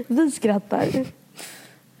att vi skrattar.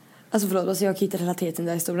 Alltså förlåt, alltså jag kan inte relatera till den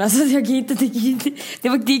där historien. Alltså jag kan inte, det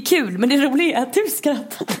är kul, men det roliga är att du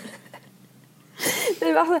skrattar.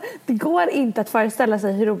 Nej, alltså, det går inte att föreställa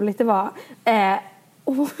sig hur roligt det var.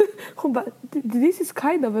 Hon bara, this is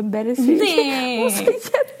kind of embarrassing. Nej. Hon ser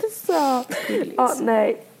jättesöt. Ja,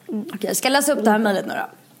 nej. Okej, jag ska läsa upp det här mejlet nu då.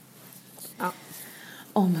 Ja.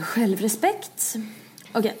 Om självrespekt.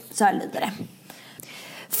 Okej, så här lyder det.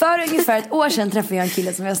 För ungefär ett år sedan träffade jag en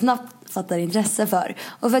kille som jag snabbt fattar intresse för.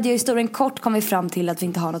 Och för att göra historien kort kom vi fram till att vi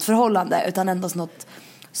inte har något förhållande utan endast något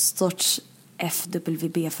sorts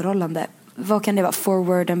FWB-förhållande. Vad kan det vara?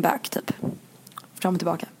 Forward and back typ. Fram och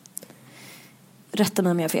tillbaka. Rätta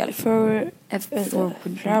mig om jag har fel.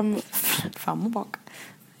 Fram och bak.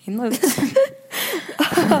 In och ut.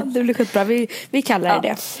 Det blir skitbra. Vi kallar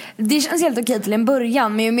det. Det känns helt okej till en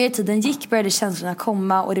början. Men ju mer tiden gick började känslorna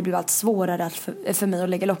komma. Och det blev allt svårare för mig att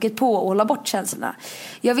lägga locket på och hålla bort känslorna.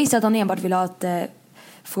 Jag visste att han enbart ville ha ett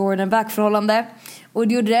forward and back förhållande. Och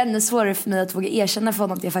det gjorde det ännu svårare för mig att våga erkänna för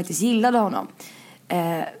honom att jag faktiskt gillade honom.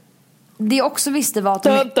 Det jag också visste var att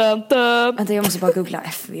vänta, jag måste bara googla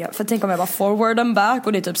FV. För tänk om jag bara forward and back.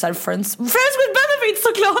 Och det är typ så här friends with benefits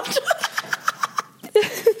såklart.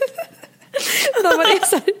 När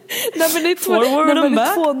man är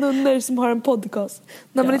två nunnor som har en podcast.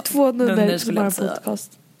 När man är två nunnor som har en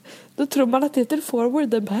podcast, då tror man att det heter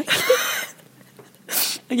forward and back.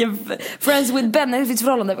 Friends with benefits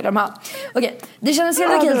förhållande vill de ha. Okej, det kändes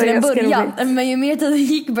helt okej till en början. Men ju mer tiden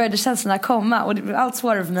gick började känslorna komma. Och det blev allt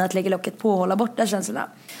svårare för mig att lägga locket på och hålla borta känslorna.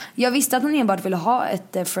 Jag visste att han enbart ville ha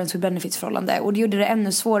ett friends with benefits förhållande. Och det gjorde det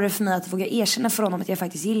ännu svårare för mig att våga erkänna för honom att jag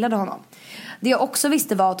faktiskt gillade honom. Det jag också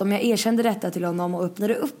visste var att om jag erkände detta till honom och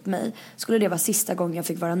öppnade upp mig, skulle det vara sista gången jag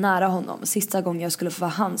fick vara nära honom. Sista gången jag skulle få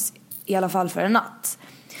vara hans i alla fall för en natt.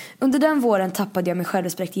 Under den våren tappade jag min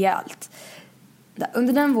självrespekt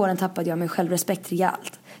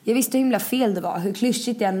rejält. Jag visste hur himla fel det var. Hur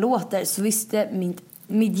klyschigt det än låter så visste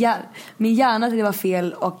min hjärna att det var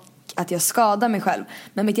fel och att jag skadar mig själv.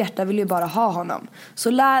 Men mitt hjärta vill ju bara ha honom. Så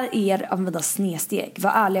lär er använda snedsteg.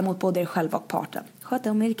 Var ärliga mot både er själva och parten. Sköt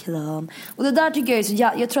om er kram. Och det där tycker jag är så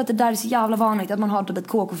jag tror att det där är så jävla vanligt. Att man har typ ett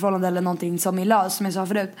KK-förhållande eller någonting som är lös, som jag sa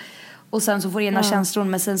förut. Och sen så får ena känslor,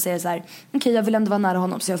 men sen säger så här: okej, jag vill ändå vara nära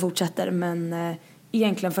honom så jag fortsätter. Men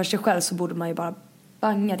egentligen för sig själv så borde man ju bara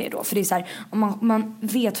banga det då. För det är så här, om man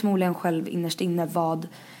vet förmodligen själv innerst inne vad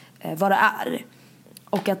det är.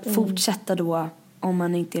 Och att fortsätta då, om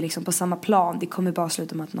man inte är liksom på samma plan, det kommer bara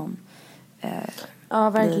sluta med att någon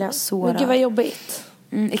verkligen. Men gud vad jobbigt.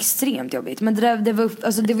 Extremt jobbigt. Men det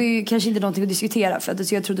var ju kanske inte någonting att diskutera. För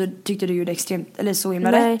att jag tyckte du gjorde extremt, eller så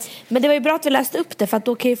himla rätt. Men det var ju bra att vi läste upp det. För att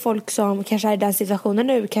då kan ju folk som kanske är i den situationen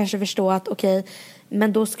nu kanske förstå att okej,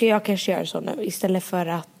 men då ska jag kanske göra så nu istället för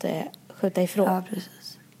att skjuta ifrån. Ja,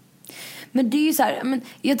 precis. Men det är ju så här, men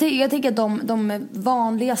jag tänker att de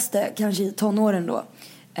vanligaste kanske i tonåren då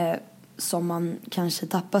som man kanske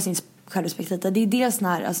tappar sin självrespekt lite, det är dels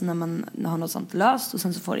när man har något sånt löst och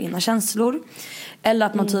sen så får ena känslor, eller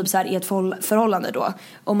att man typ så här i ett förhållande då,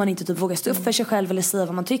 om man inte typ vågar stå upp för sig själv eller säga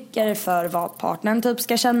vad man tycker för vad partnern typ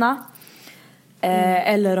ska känna,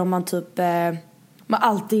 eller om man typ man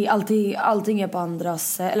allting är på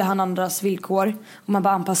andras eller andras villkor och man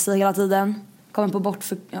bara anpassar sig hela tiden, kommer på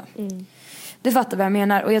det fattar vad jag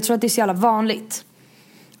menar. Och jag tror att det är så jävla vanligt.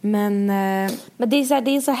 Men det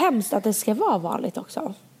är så hemskt att det ska vara vanligt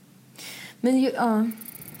också. Men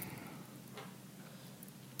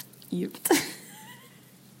djupt.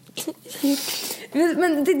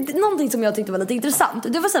 Men det är någonting som jag tyckte var lite intressant.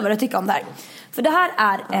 Du får säga vad du tycker om det här. För det här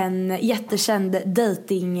är en jättekänd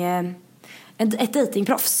ett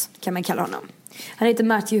datingproffs kan man kalla honom. Han heter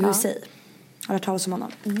Matthew Hussey. Har du hört talas om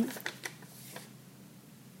honom?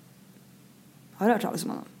 Har du hört talas om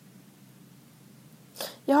honom?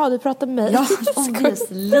 Ja, du pratar med mig. Ja,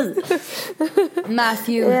 obviously.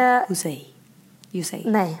 Matthew Hussey.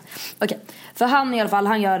 Nej. Okej. För han i alla fall,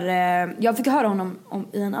 han gör jag fick höra honom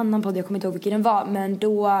i en annan podd, jag kommer inte ihåg vilken den var, men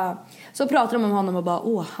då så pratade de om honom och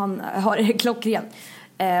bara han har det klockren.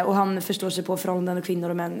 Och han förstår sig på förhållanden och kvinnor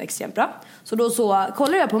och män extremt bra. Så då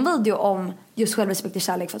kollade jag på en video om just självrespekt och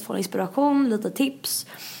kärlek för att få inspiration, lite tips.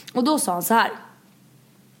 Och då sa han så här.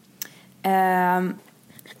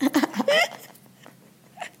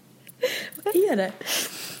 Vad är det?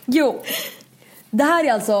 Jo, det här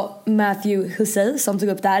är alltså Matthew Hussey som tog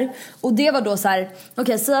upp det här. Och det var då så här: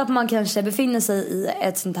 okej, säg att man kanske befinner sig i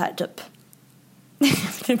ett sånt här typ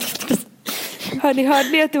Hörde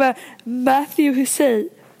ni att det var Matthew Hussey?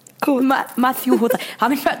 Cool. Matthew Hussey.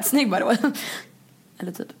 Han är fett snygg bara då.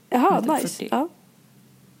 Eller typ. Jaha, typ nice. 40. Ja.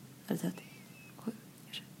 Eller 37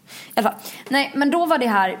 kanske. I alla fall. Nej, men då var det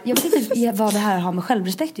här, jag vet inte vad det här har med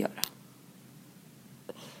självrespekt att göra.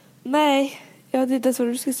 Nej, jag vet inte ens vad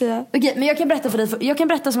du ska säga. Okej, men jag kan berätta för dig. Jag kan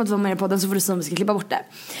berätta som att du var med i podden, så får du se om vi ska klippa bort det.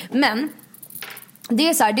 Men det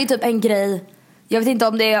är så här, det är typ en grej. Jag vet inte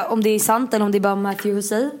om det är sant eller om det är bara Matthew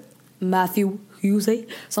Hussey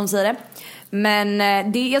som säger det. Men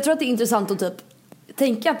jag tror att det är intressant att typ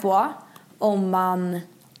tänka på om man...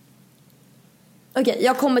 Okej,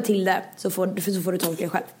 jag kommer till det så får du tolka det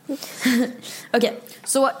själv. Okej,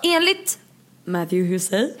 så enligt Matthew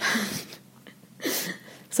Hussey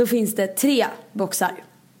så finns det 3 boxar.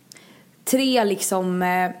 3 liksom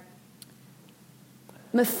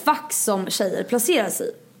med fack som tjejer placerar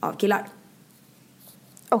sig av killar.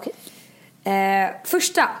 Okej.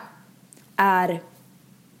 Första är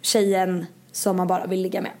tjejen som man bara vill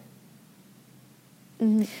ligga med.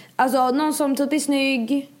 Alltså någon som typ är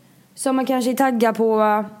snygg, som man kanske är taggad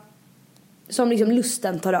på, som liksom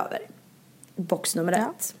lusten tar över. Box nummer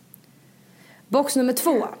 1. Box nummer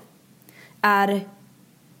 2 är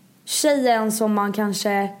tjejen som man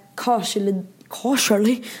kanske casually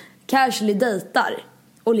dejtar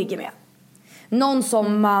och ligger med. Någon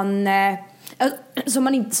som man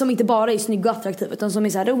som inte bara är snygg och attraktiv, utan som är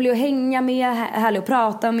så här rolig att hänga med, härlig att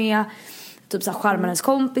prata med, typ så här charmarens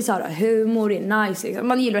kompisar, humor är nice liksom.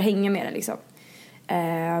 Man gillar att hänga med den liksom.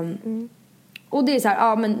 Och det är så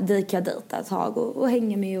här, men det kan jag dejta ett tag och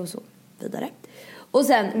hänga med och så vidare. Och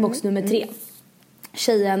sen box nummer 3.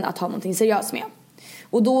 Tjejen att ha någonting seriöst med.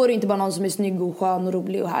 Och då är det inte bara någon som är snygg och skön och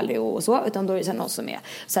rolig och härlig och så, utan då är det så här någon som är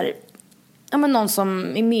så här, men någon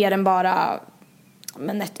som är mer än bara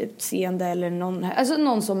ett utseende eller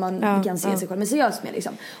någon som man kan se sig själv men seriöst med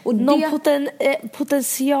liksom. Och någon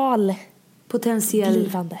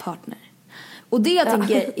potentiell partner. Och det jag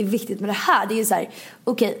tänker är viktigt med det här, det är så här: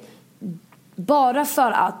 okej, bara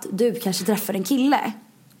för att du kanske träffar en kille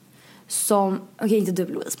som, okej, inte du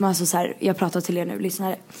Louise, men alltså så här, jag pratar till er nu,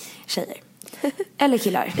 lyssnare, tjejer eller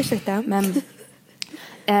killar. Ursäkta. Men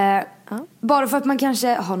bara för att man kanske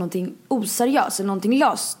har någonting oseriöst eller någonting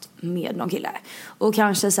löst med någon kille, och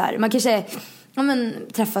kanske så här, man kanske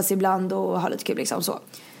träffas ibland och har lite kul liksom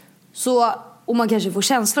så och man kanske får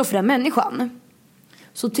känslor för den människan,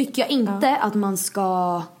 så tycker jag inte att man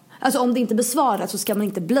ska, alltså om det inte besvaras så ska man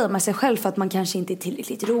inte blamea sig själv för att man kanske inte är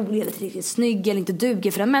tillräckligt rolig eller tillräckligt snygg eller inte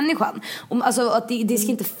duger för den människan. Alltså att det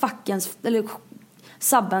ska inte fuckens eller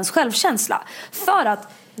sabbens självkänsla. För att,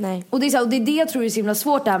 nej. Och det är det jag tror är så himla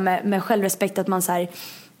svårt där med självrespekt, att man så här,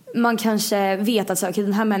 man kanske vet att så, okay,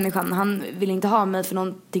 den här människan, han vill inte ha mig för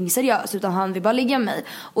någonting seriöst, utan han vill bara ligga med mig.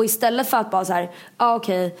 Och istället för att bara så här,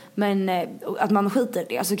 okej, men att man skiter i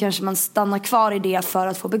det, så kanske man stannar kvar i det för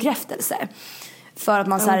att få bekräftelse. För att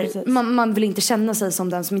man så här, man vill inte känna sig som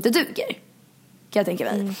den som inte duger, kan jag tänka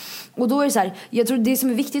mig. Och då är det så här, jag tror det som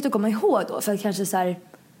är viktigt att komma ihåg då, för att kanske så här,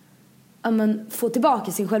 få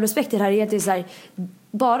tillbaka sin självrespekt i det här, är att det är så här,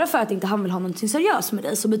 bara för att inte han vill ha någonting seriöst med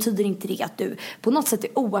dig, så betyder inte det att du på något sätt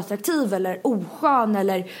är oattraktiv eller oskön,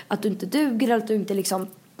 eller att du inte duger, eller att du inte liksom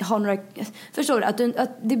har några, förstår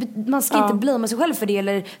du? Man ska inte blamea sig själv för det,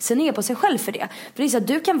 eller se ner på sig själv för det. För det är så att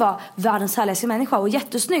du kan vara världens härligaste människa och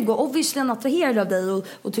jättesnygg och obviously attraherad av dig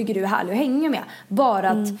och tycker du är härlig att hänga med. Bara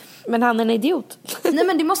att... Men han är en idiot. Nej,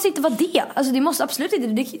 men det måste inte vara det. Alltså det måste absolut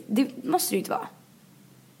inte, det måste det inte vara.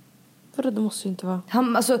 För det måste ju inte vara.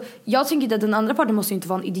 Jag tänker inte att den andra parten måste inte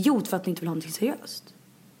vara en idiot för att ni inte vill ha någonting seriöst.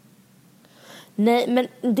 Nej,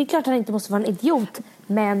 men det är klart att han inte måste vara en idiot.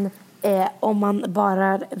 Men om man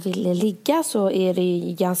bara vill ligga så är det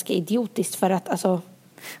ju ganska idiotiskt, för att alltså...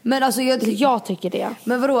 Men alltså jag tycker det.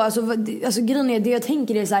 Men vadå, alltså grejen är, det jag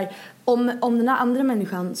tänker är så här, om den här andra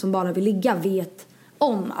människan som bara vill ligga vet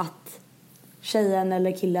om att tjejen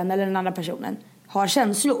eller killen eller den andra personen har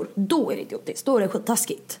känslor, då är det idiotiskt, då är det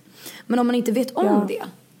skittaskigt. Men om man inte vet om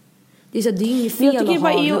det är så, det är inget fel. Jag tycker det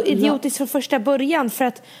bara är idiotiskt från första början, för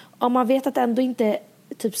att om man vet att det ändå inte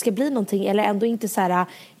typ ska bli någonting, eller ändå inte så här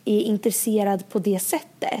är intresserad på det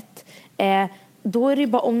sättet, då är det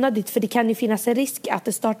bara onödigt, för det kan ju finnas en risk att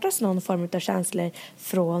det startas någon form av känslor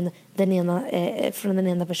från den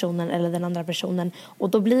ena personen eller den andra personen, och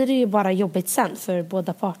då blir det ju bara jobbigt sen för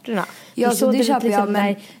båda parterna. Ja, så det köper jag,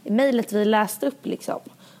 men mejlet vi läste upp liksom,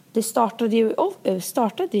 det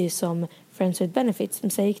startade ju som Friends with Benefits,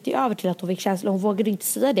 men sen gick det över till att hon fick känslor, hon vågade inte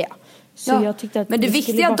säga det. Så jag tyckte att men det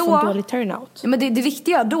viktiga skulle vara då, en dålig turnout. Ja, men det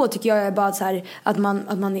viktiga då tycker jag är bara så här, att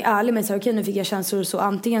man är ärlig med så här, okej, nu fick jag känslor, så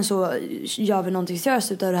antingen så gör vi någonting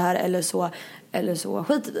seriöst utav det här, eller så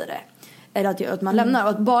skiter vi i det. Eller att man lämnar, och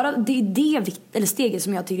att bara det är det eller steget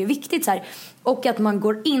som jag tycker är viktigt så här, och att man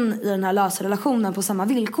går in i den här lösa relationen på samma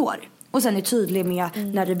villkor. Och sen är tydlig med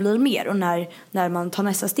när det blir mer, och när man tar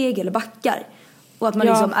nästa steg eller backar. Och att man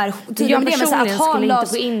liksom är tydlig med det. Men så att ha skulle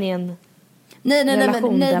inte gå in i en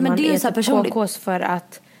relation men det är är så här typ personligt. KKs, för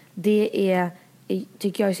att det är,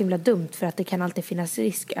 tycker jag är så himla dumt, för att det kan alltid finnas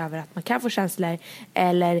risk över att man kan få känslor,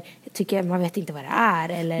 eller tycker man vet inte vad det är,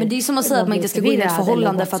 eller men det är som att säga att man inte ska gå in i ett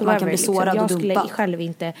förhållande för att man kan bli sårad och dumpad. Jag skulle själv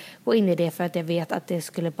inte gå in i det, för att jag vet att det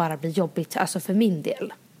skulle bara bli jobbigt, alltså för min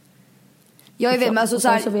del. Jag vet, men alltså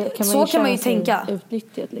så kan man ju tänka.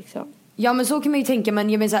 Utnyttjat liksom. Ja, men så kan man ju tänka, men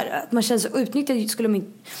jag menar så här, att man känner sig utnyttjad skulle man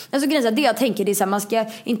inte... Alltså grejen är, det jag tänker, det är så här, man ska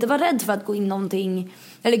inte vara rädd för att gå in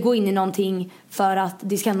i någonting för att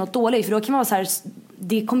det ska hända något dåligt, för då kan man vara så här,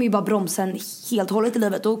 det kommer ju bara bromsa en helt och hållet i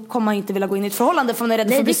livet. Då kommer man inte vilja gå in i ett förhållande för man är rädd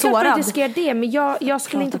för att bli sårad. Nej, det är klart att jag ska göra det, men jag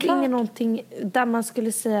skulle inte gå in i någonting där man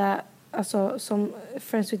skulle säga, alltså som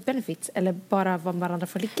Friends with Benefits, eller bara vad varandra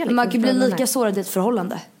får ligga. Man kan bli lika sårad i ett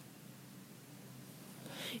förhållande.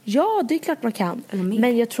 Ja, det är klart man kan.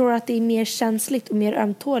 Men jag tror att det är mer känsligt och mer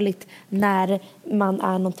ömtåligt när man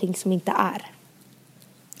är någonting som inte är.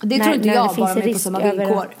 Det tror inte jag bara med på samma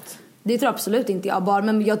villkor. Det tror absolut inte jag bara.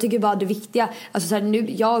 Men jag tycker bara det viktiga, alltså så här,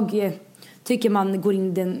 nu, jag tycker man går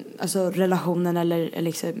in i den relationen eller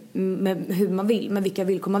liksom, med hur man vill, med vilka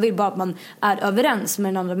villkor man vill. Bara att man är överens med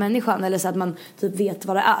den andra människan, eller så att man typ vet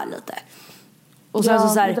vad det är lite. Och så,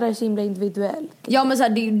 så här, det där är så himla individuellt. Ja, men så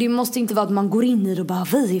här, det måste inte vara att man går in i det och bara,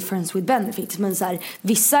 vi är friends with benefits. Men så här,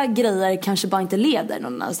 vissa grejer kanske bara inte leder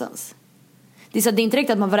någon annanstans. Det är, så här, det är inte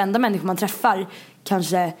riktigt att man varenda människa man träffar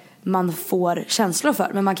kanske man får känslor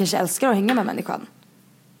för. Men man kanske älskar att hänga med människan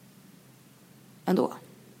ändå.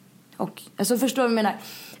 Och alltså, förstår du vad jag menar?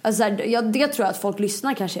 Alltså, så här, det tror jag att folk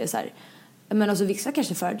lyssnar kanske är så här. Men alltså, vissa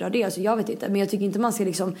kanske föredrar det, alltså, jag vet inte. Men jag tycker inte man ska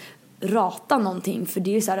liksom rata någonting. För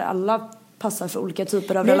det är så här, alla passar för olika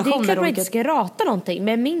typer av relationer. Det är klart man inte ska rata någonting.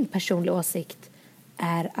 Men min personliga åsikt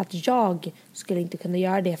är att jag skulle inte kunna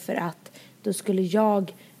göra det, för att då skulle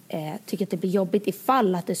jag tycker att det blir jobbigt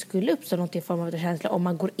ifall att det skulle uppstå någon form av känsla. Om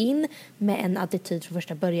man går in med en attityd från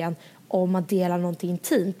första början, om man delar någonting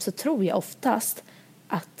intimt, så tror jag oftast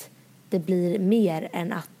att det blir mer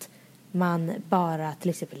än att man bara till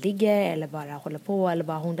exempel ligger eller bara håller på eller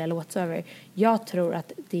bara hånglar eller whatsoever. Jag tror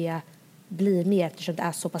att det blir mer eftersom det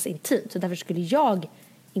är så pass intimt. Så därför skulle jag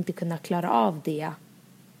inte kunna klara av det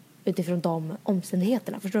utifrån de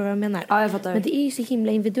omständigheterna. Förstår du vad jag menar? Ja, jag fattar. Men det är ju så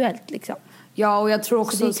himla individuellt liksom. Ja, och jag tror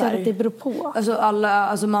också så det är klart att det beror på.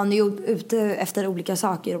 Alltså man är ju ute efter olika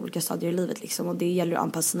saker, olika stadier i livet liksom, och det gäller att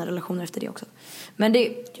anpassa sina relationer efter det också. Men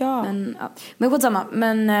det men skitsamma,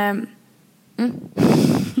 men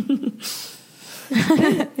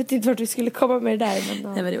jag vet inte vart vi skulle komma med det där,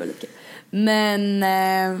 men nej, men det var lite kul. Men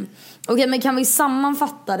okej, men kan vi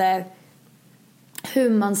sammanfatta det hur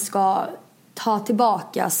man ska ta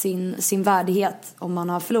tillbaka sin värdighet om man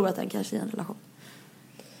har förlorat den kanske i en relation?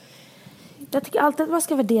 Jag tycker alltid att man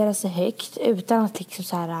ska värdera sig högt utan att liksom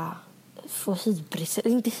så här få hybris.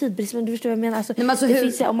 Inte hybris, men du förstår vad jag menar. Alltså, nej, men alltså,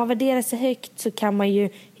 finns, om man värderar sig högt så kan man ju...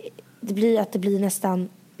 Det blir nästan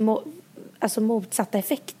motsatta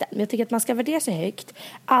effekten. Men jag tycker att man ska värdera sig högt.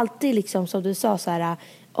 Alltid liksom som du sa så här...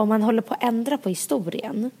 Om man håller på att ändra på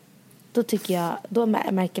historien, då tycker jag... Då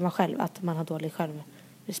märker man själv att man har dålig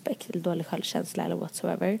självrespekt eller dålig självkänsla eller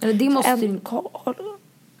whatsoever. Eller det måste ju... Ja,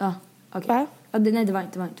 okej. Okay. Ja, nej, det var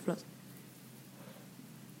inte, förlåt.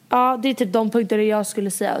 Ja, det är typ de punkter jag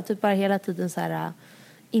skulle säga. Och typ bara hela tiden så här,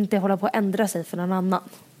 inte hålla på att ändra sig för någon annan.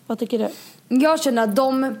 Vad tycker du? Jag känner att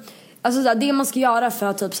alltså det man ska göra för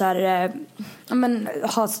att typ så här,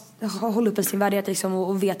 hålla uppe sin värdighet liksom,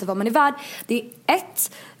 och veta vad man är värd. Det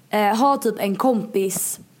är ha typ en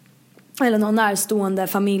kompis eller någon närstående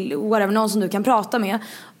familj, whatever, någon som du kan prata med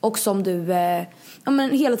och som du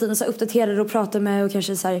hela tiden så här, uppdaterar och pratar med och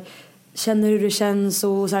kanske så här, känner hur det känns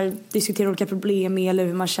och så här, diskuterar olika problem med eller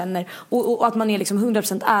hur man känner och att man är liksom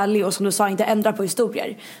 100% ärlig och som du sa inte ändrar på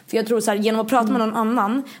historier. För jag tror så här, genom att prata med någon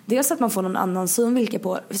annan, dels att man får någon annan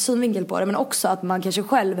synvinkel på det, men också att man kanske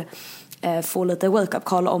själv får lite wake-up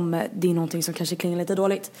call om det är någonting som kanske klingar lite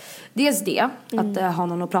dåligt. Dels det, att ha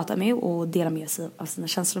någon att prata med och dela med sig av sina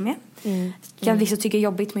känslor med. Kan vissa tycka är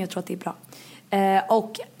jobbigt, men jag tror att det är bra.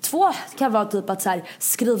 Och 2 kan vara typ att så här,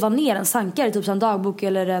 skriva ner en sankare, typ som en dagbok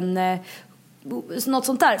eller något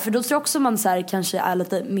sånt där. För då tror jag också man så här, kanske är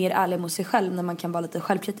lite mer ärlig mot sig själv när man kan vara lite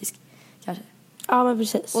självkritisk kanske. Ja, men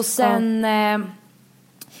precis. Och sen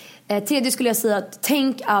tredje skulle jag säga att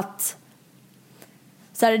tänk att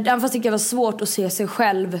så här, även fast det kan vara svårt att se sig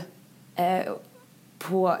själv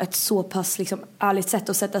på ett så pass liksom ärligt sätt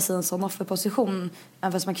och sätta sig i en sån offerposition,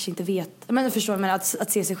 även fast man kanske inte vet, men förstår man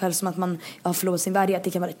att se sig själv som att man har förlorat sin värdighet, det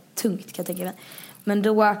kan vara tungt, kan jag tänka mig. Men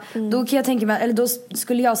då kan jag tänka mig, eller då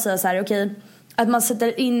skulle jag säga så här, okej, att man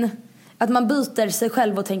sätter in, att man byter sig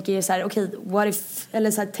själv och tänker så här, okej, what if,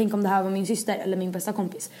 eller så här, tänk om det här var min syster eller min bästa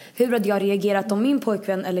kompis. Hur hade jag reagerat om min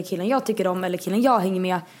pojkvän eller killen jag tycker om eller killen jag hänger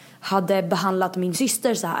med hade behandlat min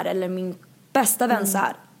syster så här eller min bästa vän så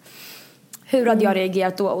här? Hur hade jag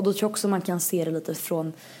reagerat då? Och då tror jag också man kan se det lite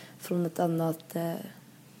från ett annat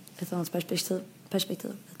perspektiv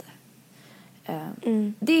lite.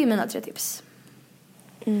 Det är ju mina 3 tips.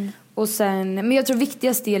 Och sen, men jag tror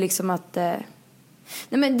viktigast är liksom att det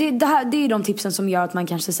är de tipsen som gör att man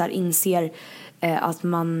kanske så här inser att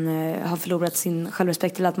man har förlorat sin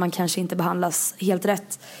självrespekt eller att man kanske inte behandlas helt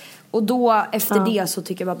rätt. Och då efter det så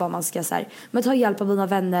tycker jag bara man ska så här, men ta hjälp av dina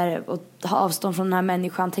vänner och ha avstånd från den här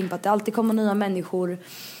människan. Tänk på att det alltid kommer nya människor.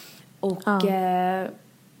 Och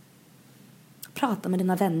prata med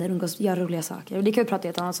dina vänner, umgås, göra roliga saker. Och det kan vi prata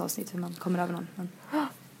i ett annat avsnitt hur man kommer över någon.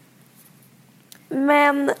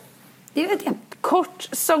 Men det är kort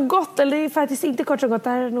som gott, eller det är faktiskt inte kort som gott. Det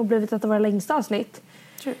här har nog blivit ett av våra längsta avsnitt.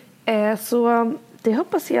 Så det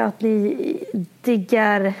hoppas jag att ni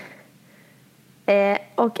diggar.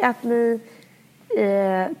 Och att ni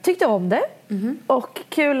tyckte om det. Och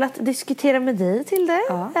kul att diskutera med dig till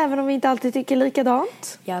det. Även om vi inte alltid tycker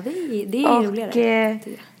likadant. Ja, det är roligare.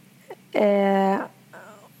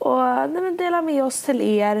 Och dela med oss till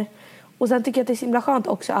er. Och sen tycker jag att det är så himla skönt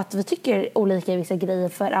också att vi tycker olika i vissa grejer.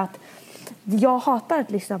 För att jag hatar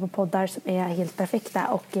att lyssna på poddar som är helt perfekta.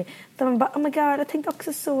 Och där man bara, oh my god, jag tänkte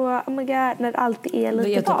också så. Oh my god, när allt är lite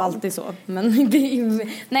det är typ alltid så. Men det är ju,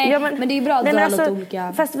 men det är bra att du har lite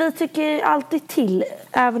olika. Fast vi tycker alltid till.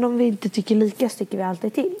 Även om vi inte tycker lika så tycker vi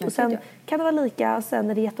alltid till. Och sen kan det vara lika, sen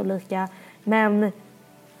är det jätteolika. Men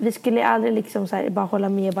vi skulle aldrig liksom så här bara hålla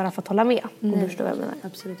med bara för att hålla med. Om du förstår vad jag menar.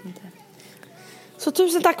 Absolut inte. Så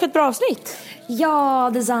tusen tack för ett bra avsnitt. Ja,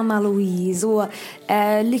 detsamma Louise. Och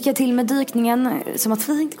lycka till med dykningen. Som att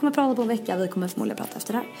vi inte kommer prata på en vecka. Vi kommer förmodligen prata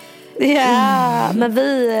efter det här. Ja, men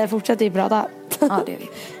vi fortsätter ju prata. Ja, det gör vi.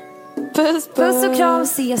 Puss och kram,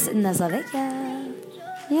 ses nästa vecka.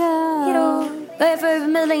 Ja. Hejdå.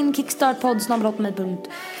 Mejla in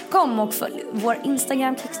kickstartpodd@mail.com och följ vår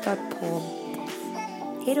Instagram kickstartpodd.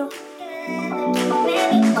 Hejdå.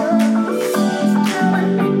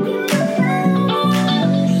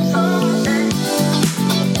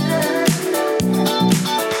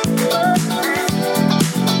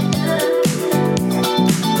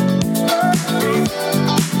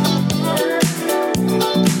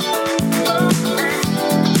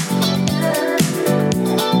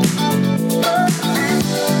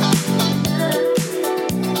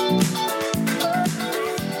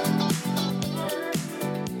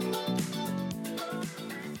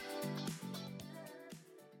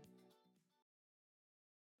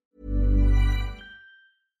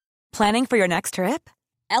 Planning for your next trip?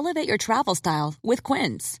 Elevate your travel style with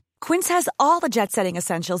Quince. Quince has all the jet-setting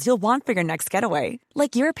essentials you'll want for your next getaway,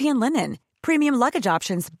 like European linen, premium luggage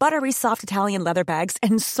options, buttery soft Italian leather bags,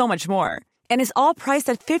 and so much more. And is all priced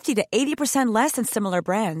at 50 to 80% less than similar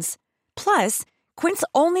brands. Plus, Quince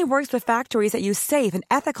only works with factories that use safe and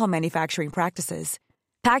ethical manufacturing practices.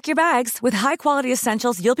 Pack your bags with high-quality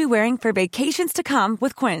essentials you'll be wearing for vacations to come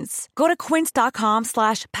with Quince. Go to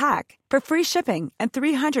quince.com/pack for free shipping and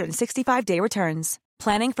 365-day returns.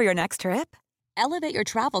 Planning for your next trip? Elevate your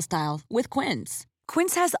travel style with Quince.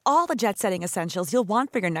 Quince has all the jet-setting essentials you'll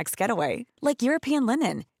want for your next getaway, like European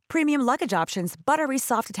linen, premium luggage options, buttery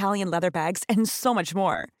soft Italian leather bags, and so much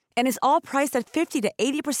more. And is all priced at 50 to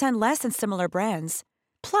 80% less than similar brands.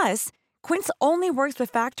 Plus, Quince only works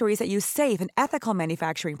with factories that use safe and ethical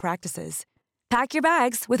manufacturing practices. Pack your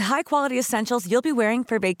bags with high-quality essentials you'll be wearing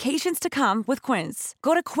for vacations to come with Quince.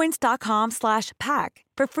 Go to quince.com/pack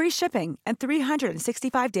for free shipping and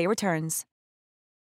 365-day returns.